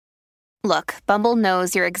Look, Bumble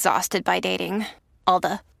knows you're exhausted by dating. All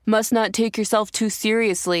the must not take yourself too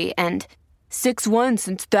seriously and 6'1"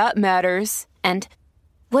 since that matters. And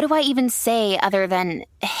what do I even say other than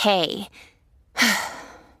hey?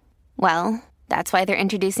 Well, that's why they're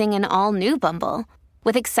introducing an all-new Bumble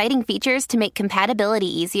with exciting features to make compatibility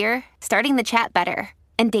easier, starting the chat better,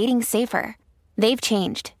 and dating safer. They've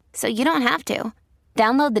changed, so you don't have to.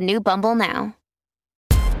 Download the new Bumble now.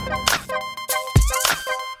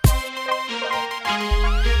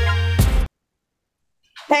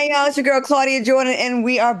 Hey y'all, it's your girl Claudia Jordan, and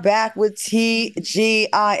we are back with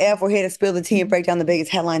TGIF. We're here to spill the tea and break down the biggest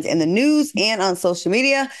headlines in the news and on social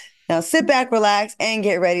media. Now sit back, relax, and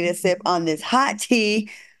get ready to sip on this hot tea.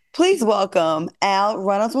 Please welcome Al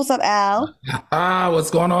Reynolds. What's up, Al? What's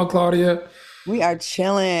going on, Claudia? We are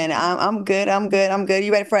chilling. I'm good.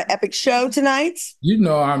 You ready for an epic show tonight? You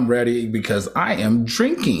know I'm ready because I am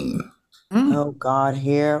drinking. Oh God,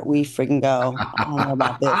 here we freaking go. I don't know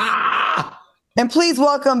about this. And please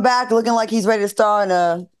welcome back, looking like he's ready to star in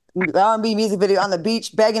a R&B music video on the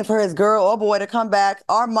beach, begging for his girl or boy to come back.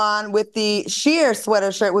 Armand with the sheer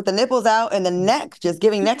sweater shirt with the nipples out and the neck, just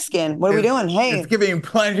giving neck skin. What are we doing? Hey. It's giving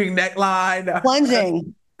plunging neckline.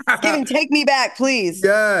 Plunging. It's giving take me back, please.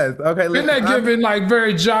 Yes. Okay. Isn't that giving like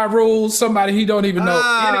very Ja Rule, somebody he don't even know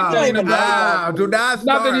anything about? Do not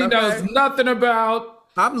start, nothing he knows nothing about.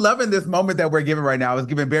 I'm loving this moment that we're giving right now. It's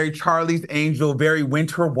giving very Charlie's Angel, very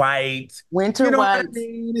Winter White. Winter White. What I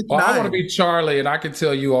mean? It's I nice. want to be Charlie, and I can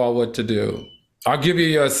tell you all what to do. I'll give you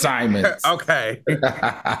your assignments. Okay.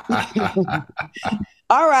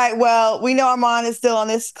 All right. Well, we know Armand is still on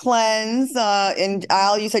this cleanse. And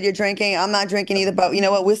Al, you said you're drinking. I'm not drinking either, but you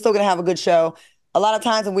know what? We're still going to have a good show. A lot of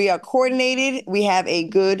times when we are coordinated, we have a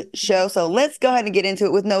good show. So let's go ahead and get into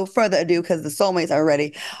it with no further ado because the soulmates are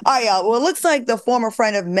ready. All right, y'all. Well, it looks like the former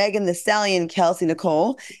friend of Megan Thee Stallion, Kelsey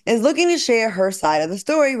Nicole, is looking to share her side of the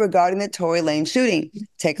story regarding the Tory Lanez shooting.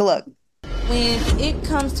 Take a look. When it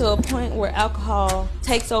comes to a point where alcohol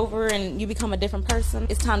takes over and you become a different person,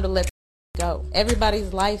 it's time to let go.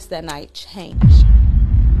 Everybody's lives that night changed.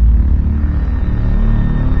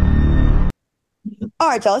 All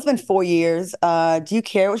right, y'all, it's been 4 years. Do you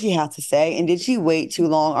care what she has to say? And did she wait too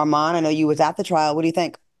long? Armand, I know you was at the trial. What do you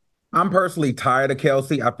think? I'm personally tired of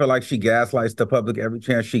Kelsey. I feel like she gaslights the public every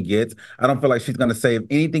chance she gets. I don't feel like she's going to say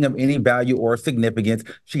anything of any value or significance.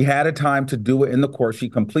 She had a time to do it in the court. She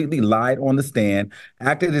completely lied on the stand,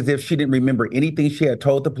 acted as if she didn't remember anything she had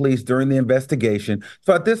told the police during the investigation.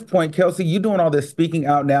 So at this point, Kelsey, you doing all this speaking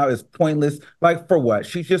out now is pointless. Like, for what?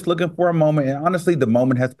 She's just looking for a moment. And honestly, the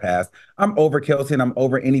moment has passed. I'm over Kelsey and I'm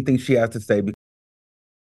over anything she has to say.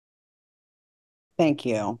 Thank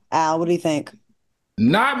you. Al, what do you think?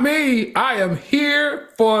 Not me. I am here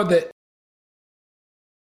for the...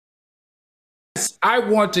 I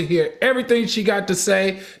want to hear everything she got to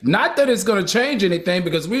say. Not that it's going to change anything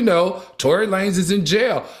because we know Tory Lanez is in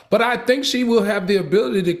jail, but I think she will have the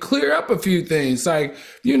ability to clear up a few things. Like,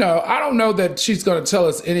 you know, I don't know that she's going to tell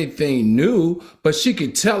us anything new, but she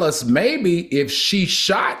could tell us maybe if she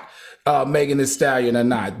shot Megan Thee Stallion or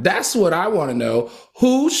not. That's what I want to know.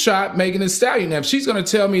 Who shot Megan Thee Stallion? Now, if she's going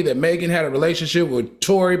to tell me that Megan had a relationship with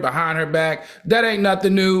Tory behind her back, that ain't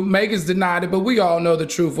nothing new. Megan's denied it, but we all know the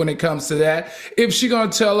truth when it comes to that. If she's going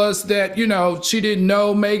to tell us that, you know, she didn't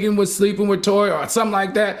know Megan was sleeping with Tory or something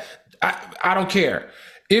like that, I don't care.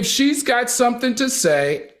 If she's got something to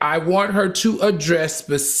say, I want her to address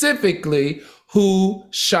specifically who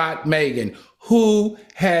shot Megan, who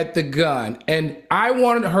had the gun. And I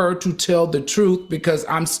wanted her to tell the truth because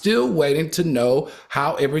I'm still waiting to know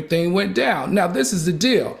how everything went down. Now, this is the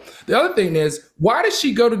deal. The other thing is, why did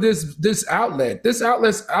she go to this outlet? This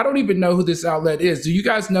outlet, I don't even know who this outlet is. Do you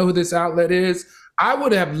guys know who this outlet is? I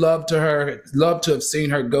would have loved to have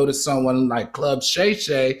seen her go to someone like Club Shay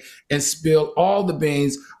Shay and spill all the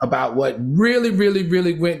beans about what really, really,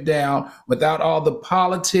 really went down without all the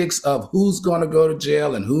politics of who's going to go to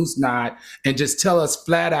jail and who's not, and just tell us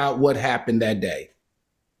flat out what happened that day.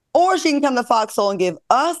 Or she can come to Foxhole and give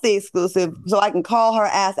us the exclusive so I can call her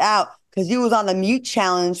ass out. Because you was on the mute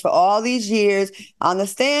challenge for all these years. On the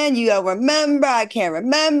stand, you don't remember. I can't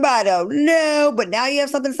remember. I don't know. But now you have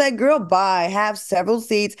something to say. Girl, bye. Have several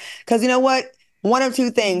seats. Because you know what? One of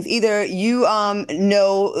two things. Either you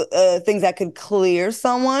know things that could clear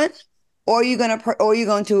someone, or you're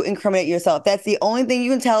going to incriminate yourself. That's the only thing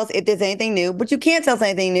you can tell us if there's anything new. But you can't tell us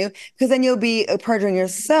anything new because then you'll be perjuring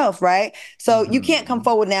yourself, right? So you can't come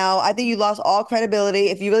forward now. I think you lost all credibility.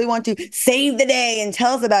 If you really want to save the day and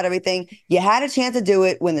tell us about everything, you had a chance to do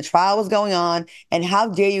it when the trial was going on. And how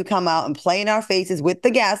dare you come out and play in our faces with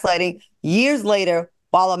the gaslighting years later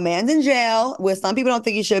while a man's in jail, where some people don't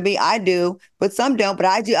think he should be, I do, but some don't, but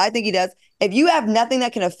I do. I think he does. If you have nothing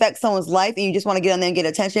that can affect someone's life and you just want to get on there and get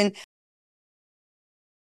attention,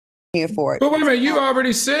 here for it. But wait a minute, you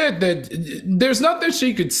already said that there's nothing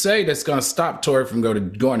she could say that's going to stop Tory from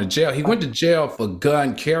going to jail. He went to jail for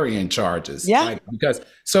gun carrying charges. Yeah.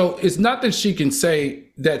 So it's nothing she can say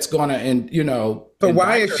that's going to, and So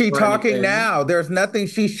why is she talking now? There's nothing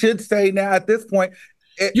she should say now at this point.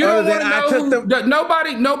 You don't want to know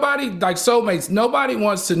nobody like soulmates. Nobody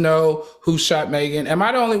wants to know who shot Megan. Am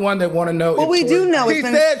I the only one that want to know? Well, we do know.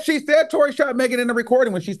 She said Tory shot Megan in the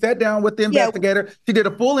recording when she sat down with the investigator. Yeah. She did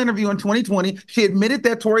a full interview in 2020. She admitted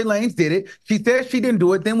that Tory Lanez did it. She said she didn't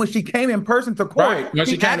do it. Then when she came in person to court,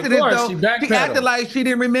 she acted like she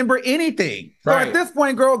didn't remember anything. So at this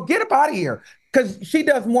point, girl, get up out of here. Because she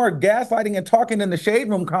does more gaslighting and talking in the shade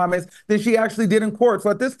room comments than she actually did in court. So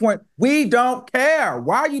at this point, we don't care.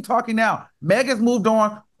 Why are you talking now? Meg has moved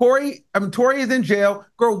on. Tory is in jail.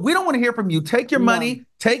 Girl, we don't want to hear from you. Take your money,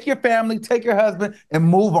 take your family, take your husband, and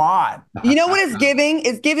move on. You know what it's giving?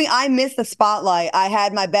 It's giving, I miss the spotlight. I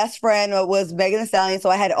had my best friend was Megan Thee Stallion, so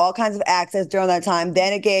I had all kinds of access during that time.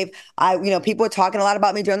 Then it gave, people were talking a lot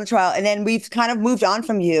about me during the trial, and then we've kind of moved on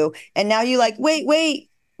from you. And now you're like, wait.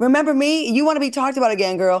 Remember me? You want to be talked about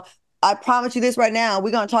again, girl. I promise you this right now. We're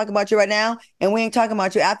going to talk about you right now, and we ain't talking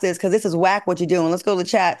about you after this because this is whack what you're doing. Let's go to the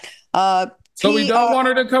chat. So we don't want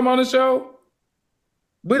her to come on the show?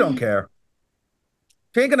 We don't care.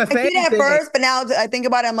 She ain't going to say anything. I did at first, but now I think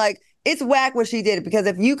about it, I'm like, it's whack what she did, because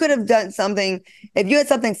if you could have done something, if you had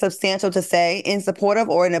something substantial to say in support of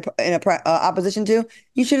or in a opposition to,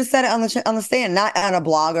 you should have said it on the stand, not on a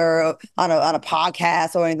blog or on a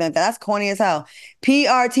podcast or anything like that. That's corny as hell.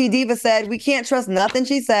 PRT Diva said, we can't trust nothing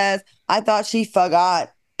she says. I thought she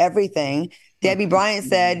forgot everything. Debbie Bryant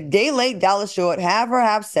said, day late, dollar short, have her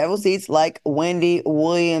have several seats like Wendy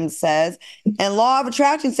Williams says. And Law of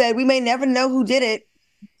Attraction said, we may never know who did it.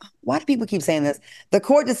 Why do people keep saying this? The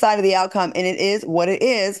court decided the outcome, and it is what it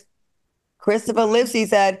is. Christopher Lipsy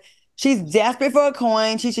said, she's desperate for a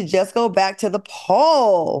coin. She should just go back to the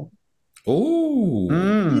poll. Ooh.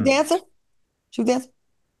 She dancer? She dancer?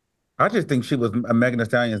 I just think she was Megan Thee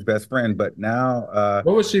Stallion's best friend, but now...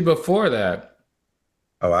 what was she before that?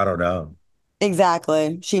 Oh, I don't know.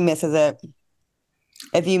 Exactly. She misses it.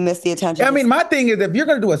 If you miss the attention. I mean, my thing is, if you're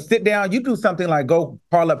going to do a sit down, you do something like go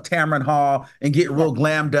call up Tamron Hall and get real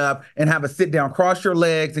glammed up and have a sit down, cross your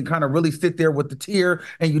legs and kind of really sit there with the tear,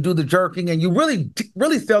 and you do the jerking and you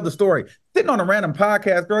really sell the story. Sitting on a random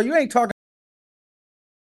podcast, girl, you ain't talking.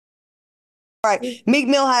 All right. Meek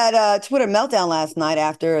Mill had a Twitter meltdown last night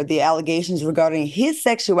after the allegations regarding his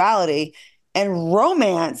sexuality and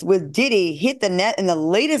romance with Diddy hit the net in the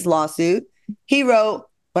latest lawsuit. He wrote,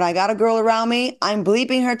 when I got a girl around me, I'm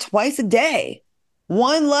bleeping her twice a day.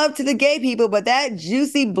 One love to the gay people, but that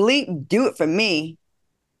juicy bleep do it for me.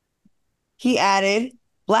 He added,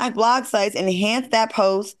 Black blog sites enhanced that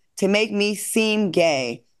post to make me seem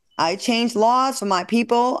gay. I changed laws for my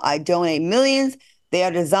people. I donate millions. They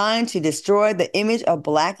are designed to destroy the image of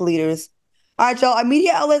Black leaders. All right, y'all, are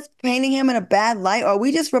media outlets painting him in a bad light, or are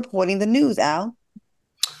we just reporting the news, Al?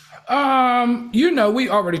 We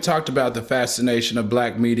already talked about the fascination of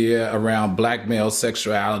Black media around Black male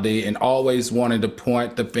sexuality and always wanting to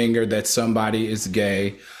point the finger that somebody is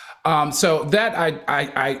gay. So that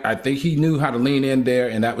I think he knew how to lean in there,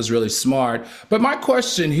 and that was really smart. But my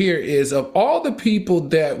question here is, of all the people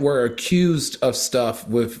that were accused of stuff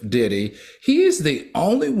with Diddy, he is the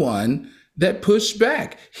only one that pushed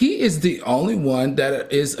back. He is the only one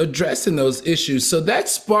that is addressing those issues. So that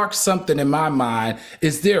sparks something in my mind.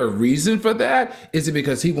 Is there a reason for that? Is it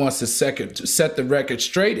because he wants to set the record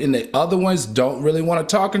straight and the other ones don't really want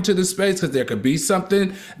to talk into the space because there could be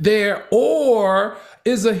something there? Or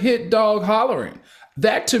is a hit dog hollering?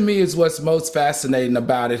 That to me is what's most fascinating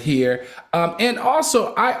about it here. And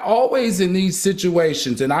also, I always in these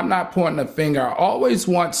situations, and I'm not pointing a finger, I always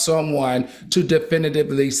want someone to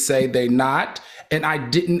definitively say they're not. And I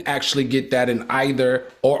didn't actually get that in either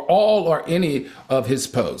or all or any of his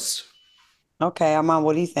posts. Okay, Armand,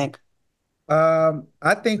 what do you think?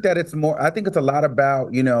 I think that it's a lot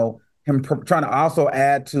about, him trying to also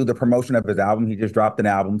add to the promotion of his album. He just dropped an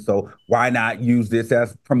album, so why not use this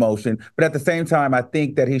as promotion? But at the same time, I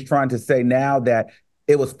think that he's trying to say now that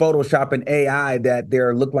it was Photoshop and AI that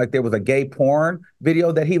there looked like there was a gay porn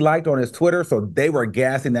video that he liked on his Twitter, so they were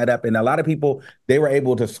gassing that up. And a lot of people, they were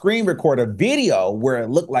able to screen record a video where it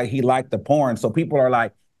looked like he liked the porn. So people are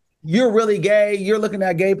like, you're really gay, you're looking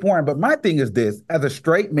at gay porn. But my thing is this, as a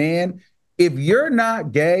straight man, if you're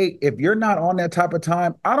not gay, if you're not on that type of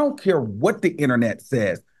time, I don't care what the internet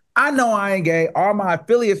says. I know I ain't gay. All my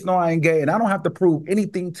affiliates know I ain't gay, and I don't have to prove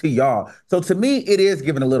anything to y'all. So to me, it is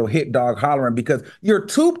giving a little hit dog hollering because you're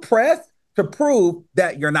too pressed to prove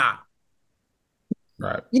that you're not.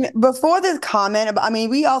 Right. You know, before this comment, I mean,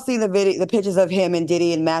 we all see the pictures of him and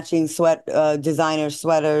Diddy in matching designer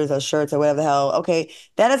sweaters or shirts or whatever the hell. Okay,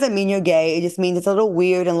 that doesn't mean you're gay. It just means it's a little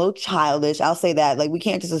weird and a little childish. I'll say that. Like, we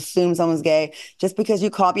can't just assume someone's gay just because you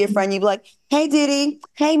call up your friend. You be like, "Hey, Diddy.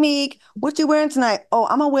 Hey, Meek. What you wearing tonight? Oh,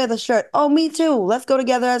 I'm gonna wear the shirt. Oh, me too. Let's go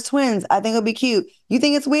together as twins. I think it'll be cute. You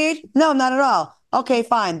think it's weird? No, not at all. Okay,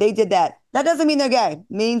 fine. They did that. That doesn't mean they're gay. It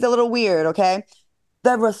means a little weird. Okay.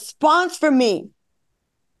 The response from me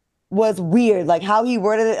was weird, like how he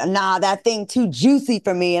worded it. Nah, that thing too juicy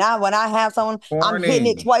for me. And when I have someone, I'm hitting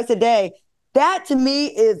it twice a day. That to me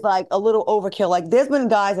is like a little overkill. Like, there's been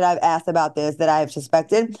guys that I've asked about this that I've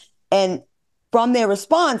suspected, and from their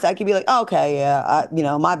response, I could be like, okay,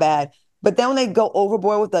 yeah, my bad. But then when they go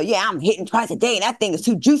overboard with I'm hitting twice a day, and that thing is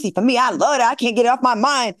too juicy for me. I love it. I can't get it off my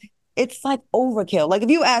mind. It's like overkill. Like, if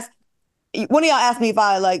you ask, one of y'all ask me if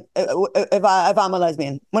I'm a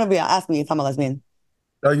lesbian. One of y'all ask me if I'm a lesbian.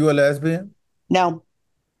 Are you a lesbian? No.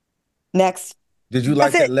 Next. Did you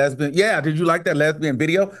like that lesbian? Yeah. Did you like that lesbian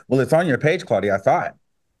video? Well, it's on your page, Claudia. I saw it.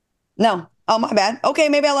 No. Oh, my bad. Okay,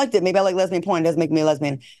 maybe I liked it. Maybe I like lesbian porn. It does make me a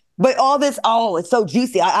lesbian. But all this, it's so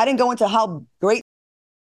juicy. I didn't go into how great.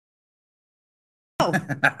 No.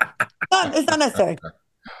 It's not necessary.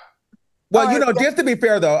 Well, just to be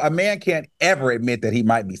fair, though, a man can't ever admit that he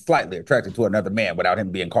might be slightly attracted to another man without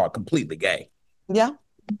him being called completely gay. Yeah.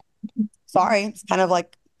 Sorry. It's kind of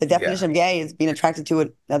like the definition of gay is being attracted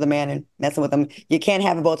to another man and messing with them. You can't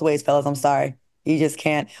have it both ways, fellas. I'm sorry. You just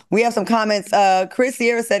can't. We have some comments. Chris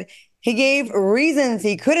Sierra said he gave reasons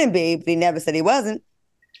he couldn't be, but he never said he wasn't.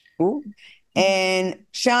 Ooh. And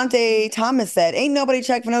Shante Thomas said, ain't nobody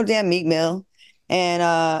checked for no damn Meek Mill.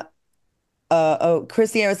 And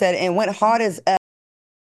Chris Sierra said, and went hard as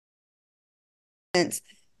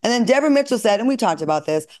And then Deborah Mitchell said, and we talked about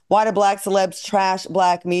this, why do black celebs trash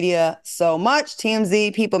black media so much?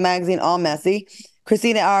 TMZ, People Magazine, all messy.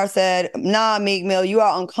 Christina R. said, nah, Meek Mill, you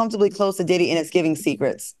are uncomfortably close to Diddy and it's giving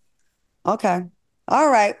secrets. Okay. All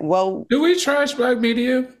right. Well. Do we trash black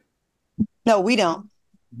media? No, we don't.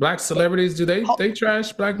 Black celebrities, do they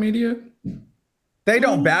trash black media? They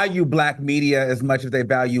don't value black media as much as they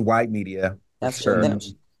value white media. That's true.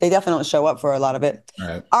 They definitely don't show up for a lot of it.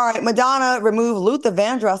 All right. Madonna removed Luther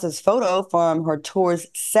Vandross's photo from her tour's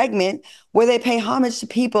segment where they pay homage to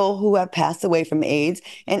people who have passed away from AIDS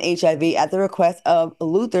and HIV at the request of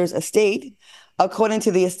Luther's estate. According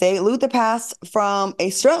to the estate, Luther passed from a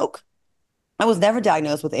stroke and was never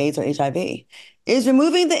diagnosed with AIDS or HIV. Is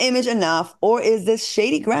removing the image enough, or is this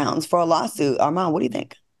shady grounds for a lawsuit? Armand, what do you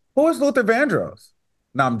think? Who is Luther Vandross?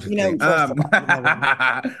 No, I'm just kidding.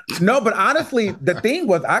 No, but honestly, the thing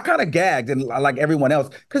was, I kind of gagged, and like everyone else,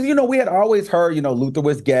 because, we had always heard, Luther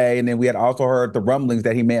was gay, and then we had also heard the rumblings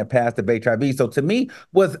that he may have passed of HIV. So to me,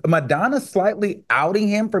 was Madonna slightly outing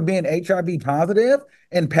him for being HIV positive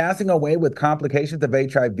and passing away with complications of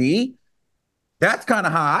HIV? That's kind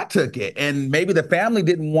of how I took it. And maybe the family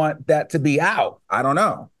didn't want that to be out. I don't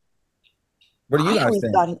know. What do you guys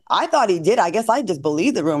think? I thought he did. I guess I just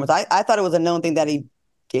believed the rumors. I thought it was a known thing that he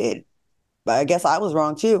did. But I guess I was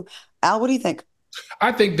wrong too. Al, what do you think?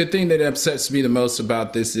 I think the thing that upsets me the most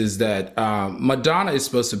about this is that Madonna is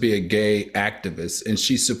supposed to be a gay activist, and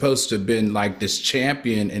she's supposed to have been like this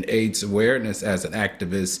champion in AIDS awareness as an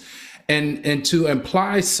activist. And to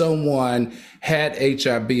imply someone had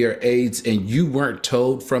HIV or AIDS and you weren't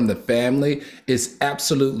told from the family is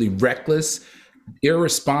absolutely reckless,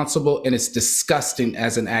 irresponsible, and it's disgusting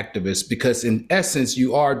as an activist, because in essence,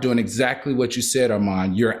 you are doing exactly what you said,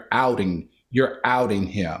 Armand. You're outing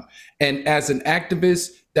him. And as an activist,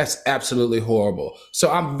 that's absolutely horrible.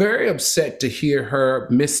 So I'm very upset to hear her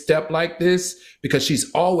misstep like this, because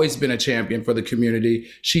she's always been a champion for the community.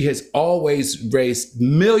 She has always raised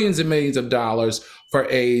millions and millions of dollars for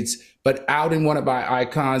AIDS, but outing one of our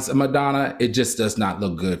icons, Madonna, it just does not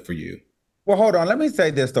look good for you. Well, hold on. Let me say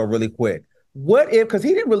this though, really quick. What if, because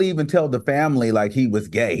he didn't really even tell the family like he was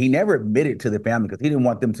gay. He never admitted to the family because he didn't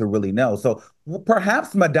want them to really know. So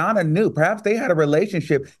perhaps Madonna knew, perhaps they had a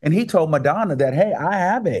relationship and he told Madonna that, hey, I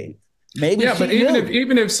have AIDS. Maybe. Yeah, but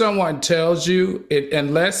even if someone tells you it,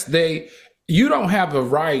 you don't have a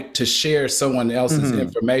right to share someone else's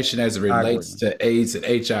information as it relates to AIDS and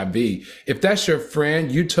HIV. If that's your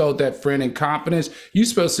friend, you told that friend in confidence, you're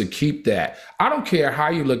supposed to keep that. I don't care how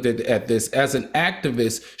you looked at this. As an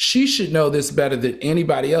activist, she should know this better than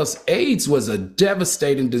anybody else. AIDS was a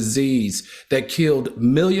devastating disease that killed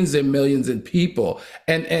millions and millions of people.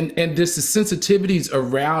 And this the sensitivities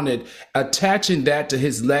around it, attaching that to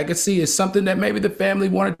his legacy is something that maybe the family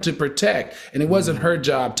wanted to protect. And it wasn't her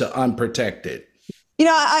job to unprotect it. You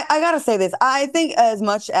know, I got to say this. I think as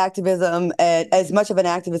much activism, as much of an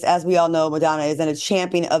activist as we all know Madonna is and a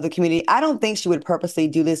champion of the community, I don't think she would purposely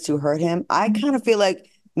do this to hurt him. I kind of feel like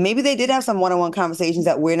maybe they did have some one-on-one conversations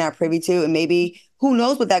that we're not privy to. And maybe who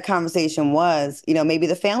knows what that conversation was? You know, maybe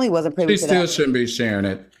the family wasn't privy to that. She still shouldn't be sharing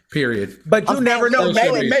it. Period. But you never know.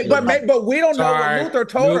 But we don't know what Luther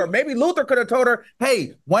told her. Maybe Luther could have told her,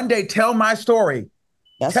 hey, one day tell my story.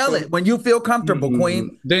 Tell it when you feel comfortable,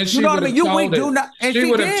 Queen. Then she would have told it. She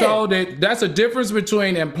would have told it. That's a difference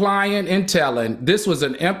between implying and telling. This was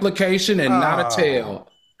an implication and not a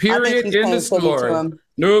tell. Period. In the story.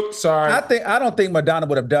 Nope. Sorry. I don't think Madonna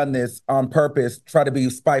would have done this on purpose, try to be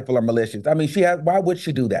spiteful or malicious. I mean, why would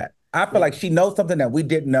she do that? I feel like she knows something that we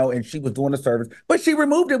didn't know, and she was doing a service, but she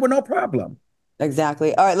removed it with no problem.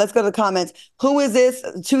 Exactly. All right, let's go to the comments. Who is this?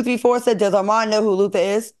 234 said, does Armand know who Luther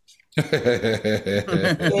is?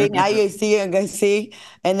 Okay, now you see and see.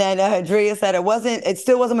 And then Andrea said it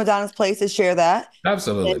still wasn't Madonna's place to share that.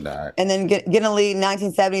 Absolutely not. And then Ginnelly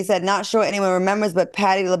 1970 said, not sure anyone remembers, but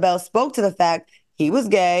Patti LaBelle spoke to the fact he was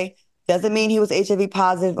gay. Doesn't mean he was HIV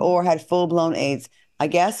positive or had full-blown AIDS. I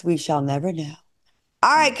guess we shall never know.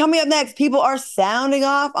 All right, coming up next, people are sounding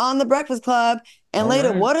off on The Breakfast Club. And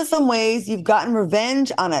later, what are some ways you've gotten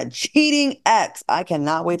revenge on a cheating ex? I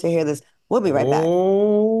cannot wait to hear this. We'll be right back.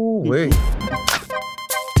 Oh, wait.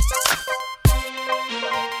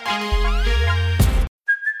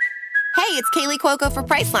 Hey, it's Kaylee Cuoco for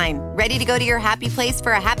Priceline. Ready to go to your happy place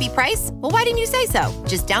for a happy price? Well, why didn't you say so?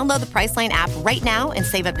 Just download the Priceline app right now and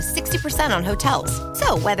save up to 60% on hotels.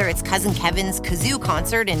 So whether it's Cousin Kevin's Kazoo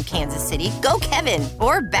Concert in Kansas City, go Kevin,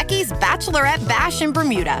 or Becky's Bachelorette Bash in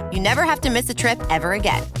Bermuda, you never have to miss a trip ever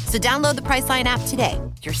again. So download the Priceline app today.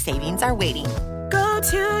 Your savings are waiting. Go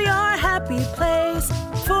to your happy place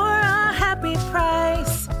for a happy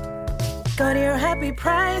price. Go to your happy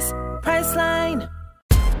price, Priceline.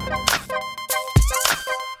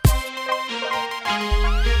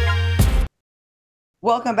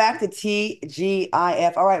 Welcome back to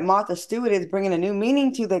TGIF. All right, Martha Stewart is bringing a new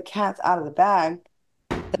meaning to the cat's out of the bag.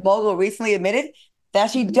 The mogul recently admitted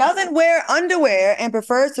that she doesn't wear underwear and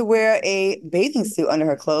prefers to wear a bathing suit under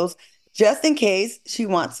her clothes just in case she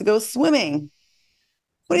wants to go swimming.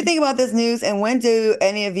 What do you think about this news? And when do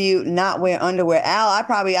any of you not wear underwear? Al,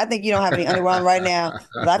 I think you don't have any underwear on right now.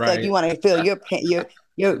 But I feel like you want to feel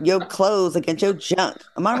your clothes against your junk.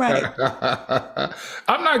 Am I right?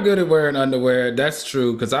 I'm not good at wearing underwear. That's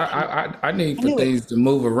true, because I need for things to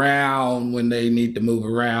move around when they need to move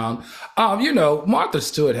around. Martha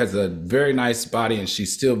Stewart has a very nice body, and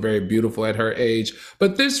she's still very beautiful at her age.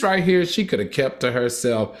 But this right here, she could have kept to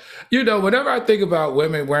herself. Whenever I think about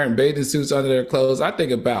women wearing bathing suits under their clothes, I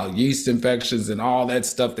think about yeast infections and all that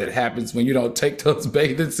stuff that happens when you don't take those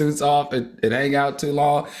bathing suits off and hang out too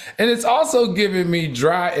long. And it's also giving me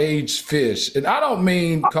dry aged fish. And I don't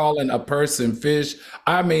mean calling a person fish.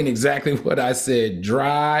 I mean exactly what I said,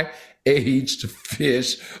 dry aged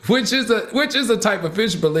fish, which is a type of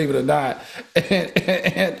fish, believe it or not.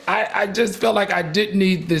 And I just felt like I didn't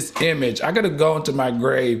need this image. I could have gone to my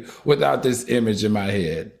grave without this image in my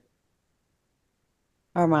head.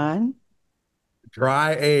 Armand?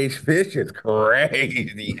 Dry aged fish is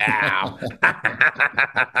crazy. Ow.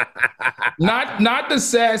 Not the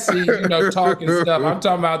sassy, talking stuff. I'm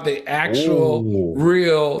talking about the actual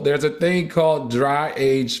real. There's a thing called dry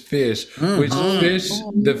aged fish, which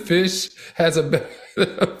the fish has a better.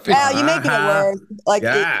 Al, you're making it worse. Like,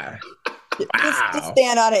 just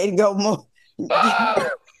stand on it and go more.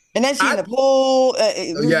 And then she's in the pool.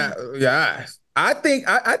 Yeah. I think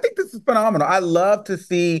this is phenomenal. I love to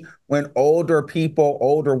see when older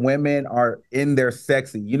women are in their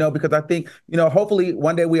sexy, because I think, hopefully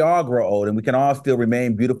one day we all grow old and we can all still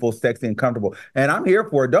remain beautiful, sexy, and comfortable. And I'm here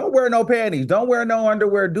for it. Don't wear no panties. Don't wear no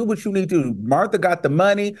underwear. Do what you need to. Martha got the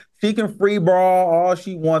money. She can free brawl all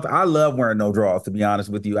she wants. I love wearing no drawers, to be honest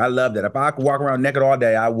with you. I love that. If I could walk around naked all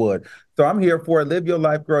day, I would. So I'm here for it. Live your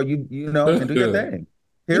life, girl. And do your thing.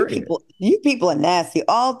 You people are nasty.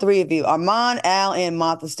 All three of you, Armand, Al, and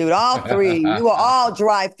Martha Stewart, all three. You are all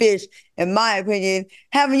dry fish, in my opinion.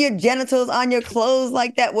 Having your genitals on your clothes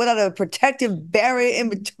like that without a protective barrier in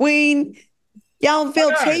between. Y'all don't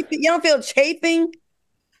feel chafing?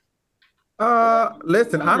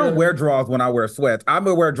 Listen, I don't wear drawers when I wear sweats. I'm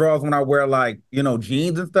gonna wear drawers when I wear like,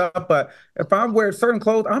 jeans and stuff. But if I wear certain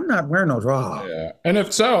clothes, I'm not wearing no drawers. Yeah. And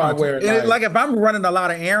if so, I wear it like if I'm running a lot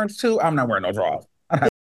of errands too, I'm not wearing no drawers.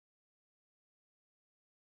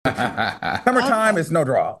 Summertime is no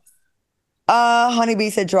drawers. Honeybee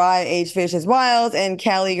said dry aged fish is wild, and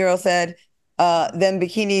Cali girl said, them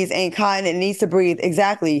bikinis ain't cotton, it needs to breathe.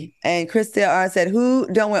 Exactly. And Krista R said, who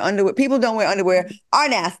don't wear underwear? People don't wear underwear are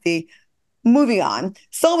nasty. Moving on.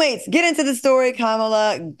 Soulmates, get into the story.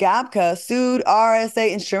 Kamala Gabka sued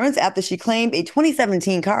RSA Insurance after she claimed a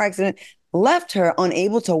 2017 car accident left her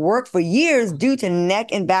unable to work for years due to neck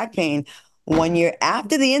and back pain. 1 year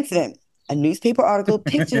after the incident, a newspaper article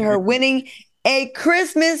pictured her winning a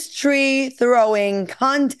Christmas tree throwing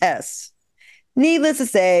contest. Needless to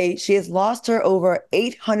say, she has lost her over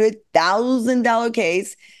 $800,000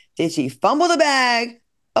 case. Did she fumble the bag?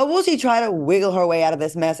 Or will she try to wiggle her way out of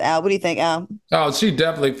this mess, Al? What do you think, Al? Oh, she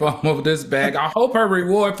definitely fumbled this bag. I hope her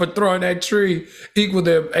reward for throwing that tree equal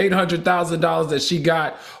the $800,000 that she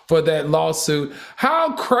got for that lawsuit.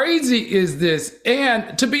 How crazy is this?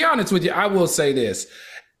 And to be honest with you, I will say this.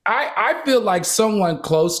 I feel like someone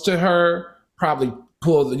close to her probably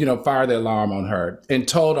pulled, fired the alarm on her and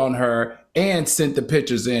told on her and sent the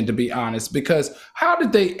pictures in, to be honest, because how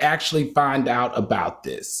did they actually find out about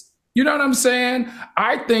this? You know what I'm saying?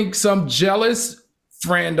 I think some jealous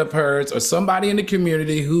friend of hers or somebody in the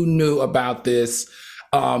community who knew about this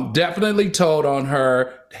definitely told on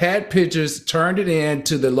her, had pictures, turned it in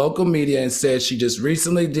to the local media and said she just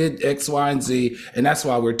recently did X, Y, and Z. And that's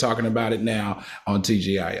why we're talking about it now on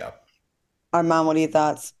TGIF. Armand, what are your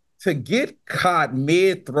thoughts? To get caught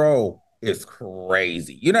mid-throw is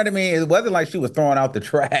crazy. You know what I mean? It wasn't like she was throwing out the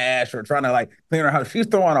trash or trying to like clean her house. She's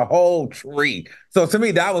throwing a whole tree. So to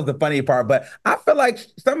me, that was the funny part. But I feel like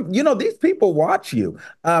these people watch you.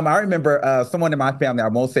 I remember someone in my family, I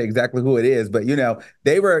won't say exactly who it is, but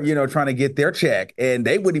they were, trying to get their check and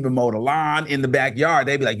they wouldn't even mow the lawn in the backyard.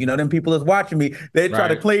 They'd be like, them people is watching me. They'd try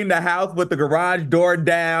to clean the house with the garage door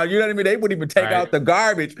down. You know what I mean? They wouldn't even take out the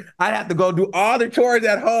garbage. I'd have to go do all the chores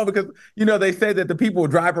at home because, they say that the people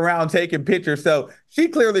would drive around taking pictures. So she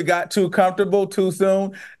clearly got too comfortable too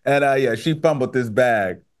soon. And she fumbled this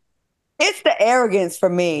bag. It's the arrogance for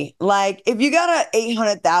me. Like, if you got an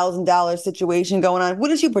 $800,000 situation going on,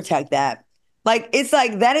 wouldn't you protect that? Like, it's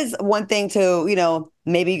like, that is one thing to,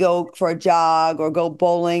 maybe go for a jog or go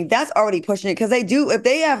bowling. That's already pushing it because if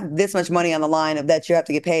they have this much money on the line of that you have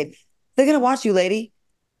to get paid, they're going to watch you, lady.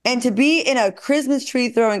 And to be in a Christmas tree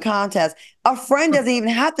throwing contest, a friend doesn't even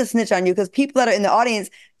have to snitch on you because people that are in the audience,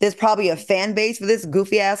 there's probably a fan base for this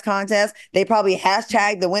goofy ass contest. They probably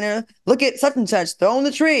hashtag the winner. Look at such and such throwing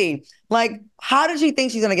the tree. Like, how does she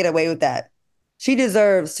think she's going to get away with that? She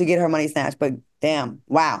deserves to get her money snatched, but damn,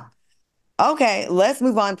 wow. Okay, let's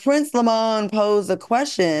move on. Prince Lamont posed a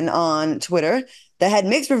question on Twitter that had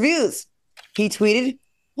mixed reviews. He tweeted,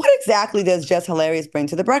 "What exactly does Just Hilarious bring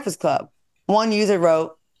to the Breakfast Club?" One user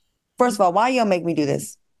wrote, "First of all, why y'all make me do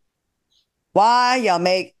this? Why y'all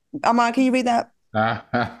make..." Armand, can you read that?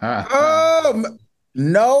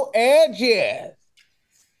 No edges.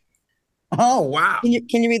 Oh, wow.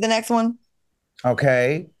 Can you read the next one?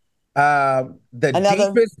 Okay.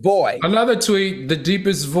 Deepest voice. Another tweet, the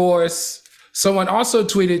deepest voice. Someone also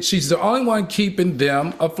tweeted, "She's the only one keeping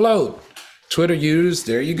them afloat." Twitter users,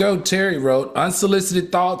 there you go, Terry wrote,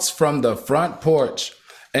 "Unsolicited thoughts from the front porch."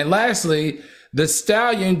 And lastly, the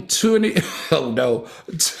Stallion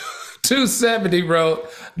 270 wrote,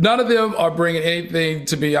 "None of them are bringing anything,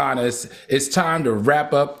 to be honest. It's time to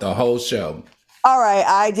wrap up the whole show." All right,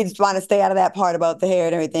 I just want to stay out of that part about the hair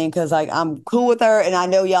and everything because, I'm cool with her, and I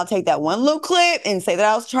know y'all take that one little clip and say that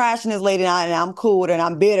I was trashing this lady, and I'm cool with her, and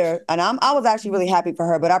I'm bitter, and I was actually really happy for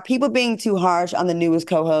her. But are people being too harsh on the newest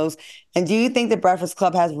co-host? And do you think the Breakfast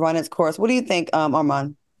Club has run its course? What do you think,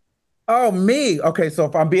 Armand? Oh, me? Okay, so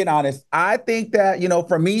if I'm being honest, I think that,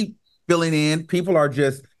 for me, filling in,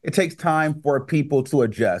 it takes time for people to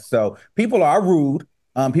adjust. So people are rude.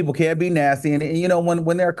 People can be nasty. And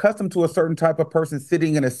when they're accustomed to a certain type of person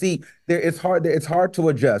sitting in a seat, it's hard to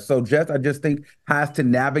adjust. So Jess, I just think, has to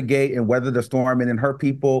navigate and weather the storm, and then her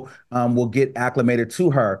people will get acclimated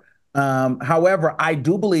to her. However, I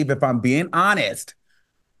do believe, if I'm being honest,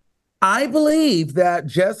 I believe that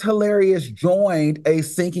Just Hilarious joined a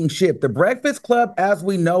sinking ship. The Breakfast Club, as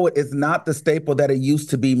we know it, is not the staple that it used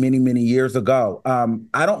to be many, many years ago.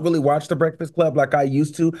 I don't really watch The Breakfast Club like I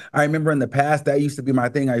used to. I remember in the past, that used to be my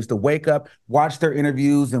thing. I used to wake up, watch their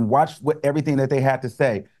interviews, and watch everything that they had to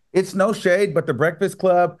say. It's no shade, but The Breakfast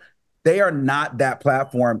Club, They are not that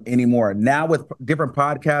platform anymore. Now with different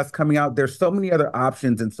podcasts coming out, there's so many other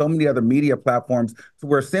options and so many other media platforms to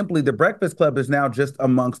where simply the Breakfast Club is now just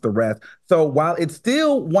amongst the rest. So while it's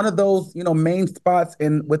still one of those, main spots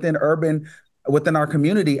within our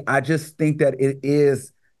community, I just think that it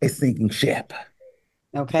is a sinking ship.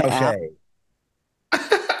 Okay. No shade.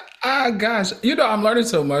 Gosh, I'm learning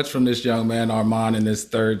so much from this young man, Armand, in this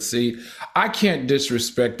third seat. I can't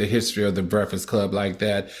disrespect the history of the Breakfast Club like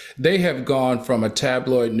that. They have gone from a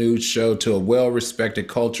tabloid news show to a well-respected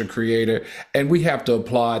culture creator, and we have to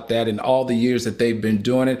applaud that in all the years that they've been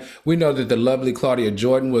doing it. We know that the lovely Claudia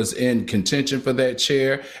Jordan was in contention for that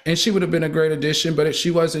chair, and she would have been a great addition, but she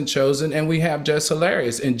wasn't chosen, and we have Just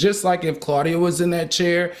Hilarious. And just like if Claudia was in that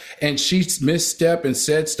chair and she misstepped and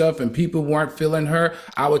said stuff and people weren't feeling her,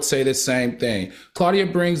 I would say the same thing. Claudia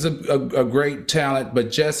brings a great talent,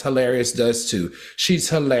 but Just Hilarious does too. She's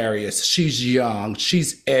hilarious. She's young.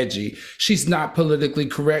 She's edgy. She's not politically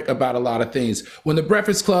correct about a lot of things. When the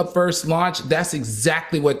Breakfast Club first launched, that's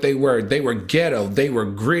exactly what they were. They were ghetto. They were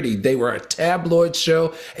gritty. They were a tabloid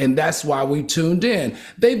show, and that's why we tuned in.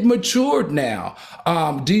 They've matured now.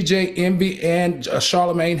 DJ Envy and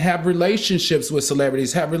Charlamagne have relationships with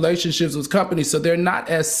celebrities, have relationships with companies, so they're not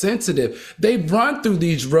as sensitive. They've run through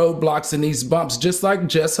these roadblocks and these bumps just like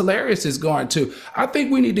Just Hilarious is going to. I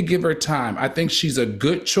think we need to give her time. I think she's a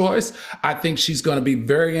good choice. I think she's going to be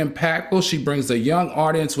very impactful. She brings a young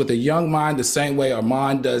audience with a young mind the same way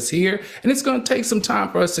Armand does here. And it's going to take some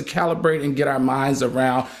time for us to calibrate and get our minds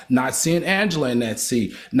around not seeing Angela in that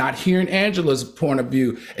seat, not hearing Angela's point of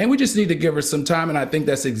view. And we just need to give her some time. And I think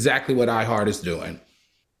that's exactly what iHeart is doing.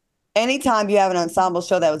 Anytime you have an ensemble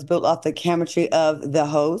show that was built off the chemistry of the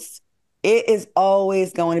host, it is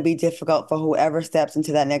always going to be difficult for whoever steps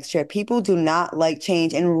into that next chair. People do not like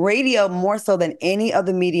change. And radio, more so than any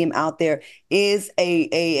other medium out there, is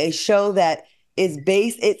a show that is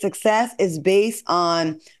its success is based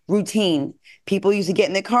on routine. People used to get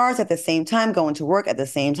in their cars at the same time, going to work at the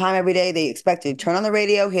same time every day. They expect to turn on the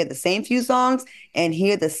radio, hear the same few songs, and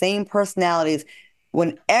hear the same personalities.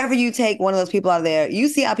 Whenever you take one of those people out of there, you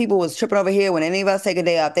see how people was tripping over here. When any of us take a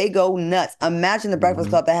day off, they go nuts. Imagine the Breakfast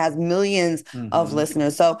Club that has millions of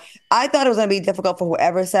listeners. So I thought it was going to be difficult for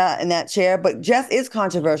whoever sat in that chair, but Jess is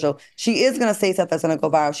controversial. She is going to say stuff that's going to go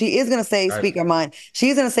viral. She is going to speak her mind.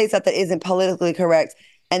 She's going to say stuff that isn't politically correct.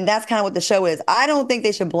 And that's kind of what the show is. I don't think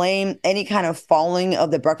they should blame any kind of falling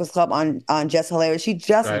of the Breakfast Club on Jess Hilarious. She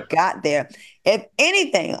just got there. If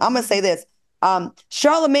anything, I'm going to say this.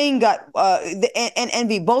 Charlamagne got and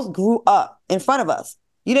Envy both grew up in front of us.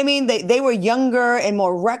 You know what I mean? They were younger and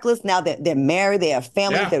more reckless. Now that they're married, they have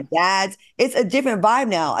families, they're dads. It's a different vibe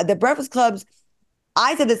now. The Breakfast Club's,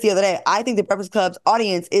 I said this the other day, I think the Breakfast Club's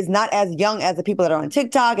audience is not as young as the people that are on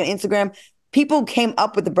TikTok and Instagram. People came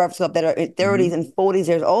up with the Breakfast Club that are in 30s and 40s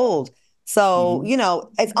years old. So,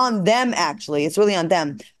 it's on them, actually. It's really on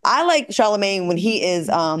them. I like Charlamagne when he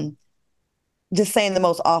is just saying the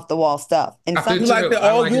most off the wall stuff. And you like the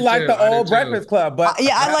old Breakfast Club, but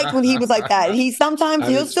I liked when he was like that.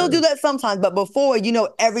 He'll still do that sometimes, but before,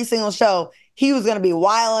 every single show he was going to be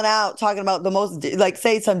wilding out, talking about the most,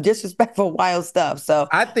 say some disrespectful, wild stuff. So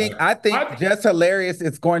I think Just Hilarious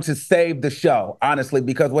is going to save the show, honestly,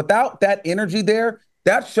 because without that energy there,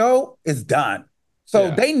 that show is done. So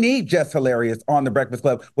they need Just Hilarious on the Breakfast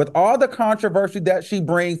Club. With all the controversy that she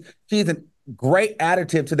brings, she's a great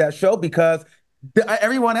additive to that show because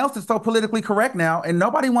everyone else is so politically correct now, and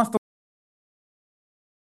nobody wants to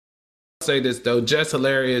say this though. Just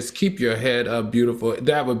Hilarious, keep your head up, beautiful.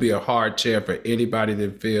 That would be a hard chair for anybody to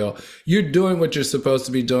fill. You're doing what you're supposed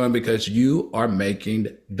to be doing because you are making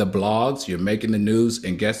the blogs, you're making the news,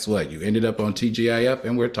 and guess what? You ended up on TGIF,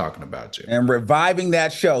 and we're talking about you and reviving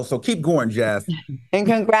that show. So keep going, Jess. And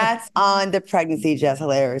congrats on the pregnancy, Just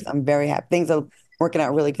Hilarious. I'm very happy. Things are working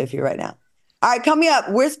out really good for you right now. All right, coming up,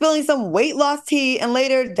 we're spilling some weight loss tea, and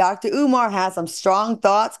later, Dr. Umar has some strong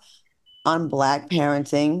thoughts on Black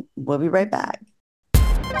parenting. We'll be right back.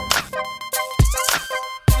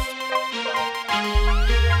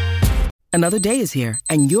 Another day is here,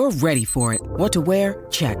 and you're ready for it. What to wear?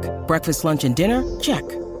 Check. Breakfast, lunch, and dinner? Check.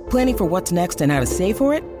 Planning for what's next and how to save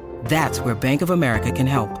for it? That's where Bank of America can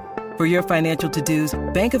help. For your financial to-dos,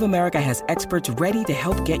 Bank of America has experts ready to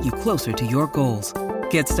help get you closer to your goals.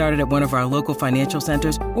 Get started at one of our local financial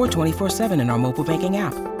centers or 24/7 in our mobile banking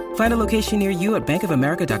app. Find a location near you at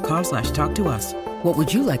bankofamerica.com/talktous. What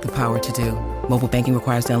would you like the power to do? Mobile banking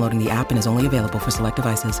requires downloading the app and is only available for select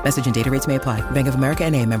devices. Message and data rates may apply. Bank of America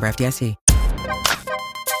N.A., member FDIC.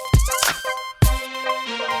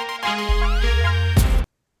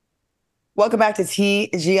 Welcome back to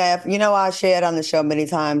TGIF. I shared on the show many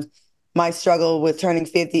times my struggle with turning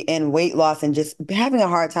 50 and weight loss and just having a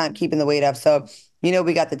hard time keeping the weight up. So,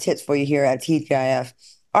 we got the tips for you here at TGIF.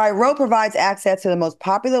 All right, Ro provides access to the most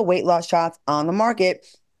popular weight loss shots on the market.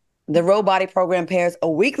 The Ro Body Program pairs a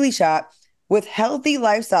weekly shot with healthy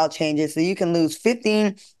lifestyle changes so you can lose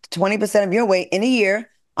 15 to 20% of your weight in a year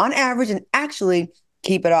on average and actually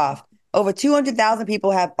keep it off. Over 200,000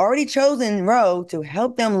 people have already chosen Ro to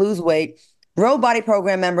help them lose weight. Ro Body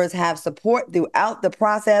Program members have support throughout the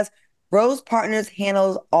process. Ro's Partners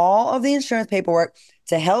handles all of the insurance paperwork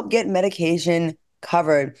to help get medication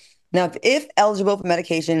covered. Now, if eligible for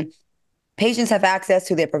medication, patients have access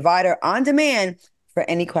to their provider on demand for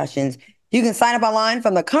any questions. You can sign up online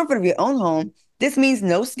from the comfort of your own home. This means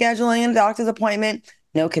no scheduling a doctor's appointment,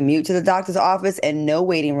 no commute to the doctor's office, and no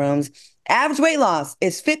waiting rooms. Average weight loss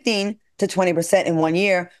is 15 to 20% in 1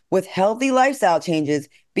 year with healthy lifestyle changes.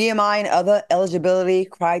 BMI and other eligibility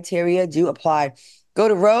criteria do apply. Go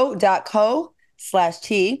to ro.co/T,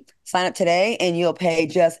 sign up today, and you'll pay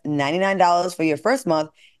just $99 for your first month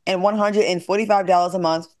and $145 a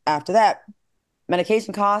month after that.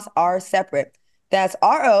 Medication costs are separate. That's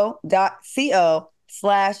ro.co/T.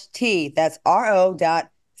 That's ro.co/T.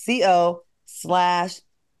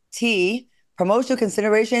 Promotional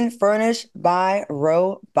consideration furnished by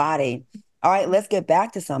Ro Body. All right, let's get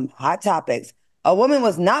back to some hot topics. A woman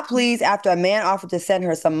was not pleased after a man offered to send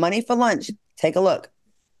her some money for lunch. Take a look.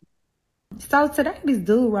 So today, this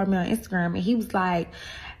dude wrote me on Instagram and he was like,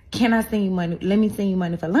 can I send you money? Let me send you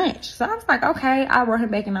money for lunch. So I was like, okay. I wrote him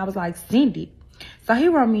back and I was like, send it. So he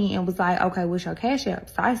wrote me and was like, okay, what's your Cash App?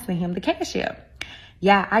 So I sent him the Cash App.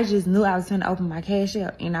 Yeah, I just knew I was going to open my Cash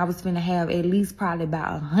App and I was going to have at least probably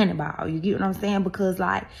about $100. You get what I'm saying? Because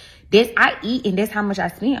like, I eat and that's how much I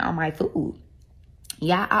spend on my food.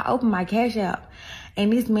 Yeah, I opened my Cash App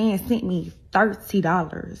and this man sent me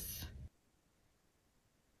 $30.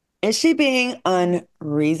 Is she being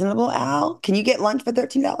unreasonable, Al? Can you get lunch for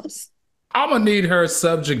 $13? I'm going to need her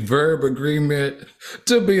subject verb agreement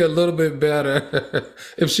to be a little bit better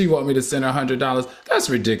if she want me to send her $100. That's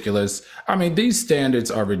ridiculous. I mean, these standards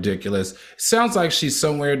are ridiculous. Sounds like she's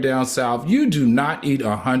somewhere down south. You do not eat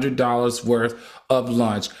 $100 worth of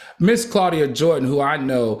lunch. Miss Claudia Jordan, who I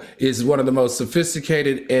know is one of the most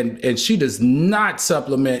sophisticated, and she does not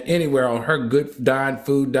supplement anywhere on her good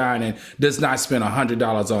food dining, does not spend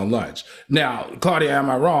 $100 on lunch. Now, Claudia, am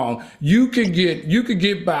I wrong? You could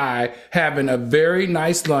get by having a very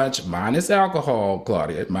nice lunch, minus alcohol,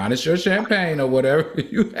 Claudia, minus your champagne or whatever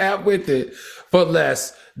you have with it, for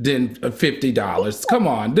less than $50. Come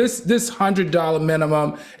on, this $100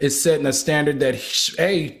 minimum is setting a standard that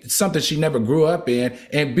A, something she never grew up in,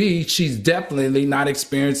 and B, she's definitely not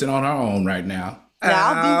experiencing on her own right now.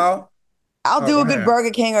 I'll do a good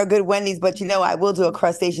Burger King or a good Wendy's, but I will do a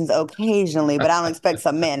crustaceans occasionally, but I don't expect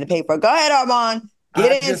some man to pay for it. Go ahead, Armand.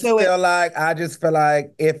 I just feel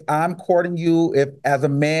like if I'm courting you, if as a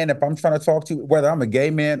man, if I'm trying to talk to you, whether I'm a gay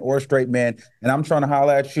man or a straight man, and I'm trying to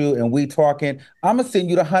holler at you and we talking, I'm gonna send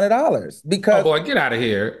you the $100 because. Oh boy, get out of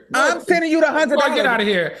here! I'm sending you the $100. Boy, get out of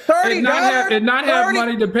here! $30 and not have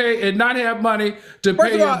money to pay, and not have money to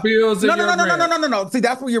pay your bills. No. See,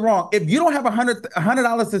 that's where you're wrong. If you don't have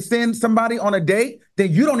 $100 to send somebody on a date,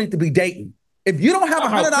 then you don't need to be dating. If you don't have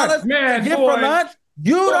 $100 to give for lunch.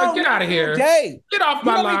 Get out of here. Get off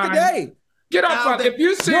my line. Get off my.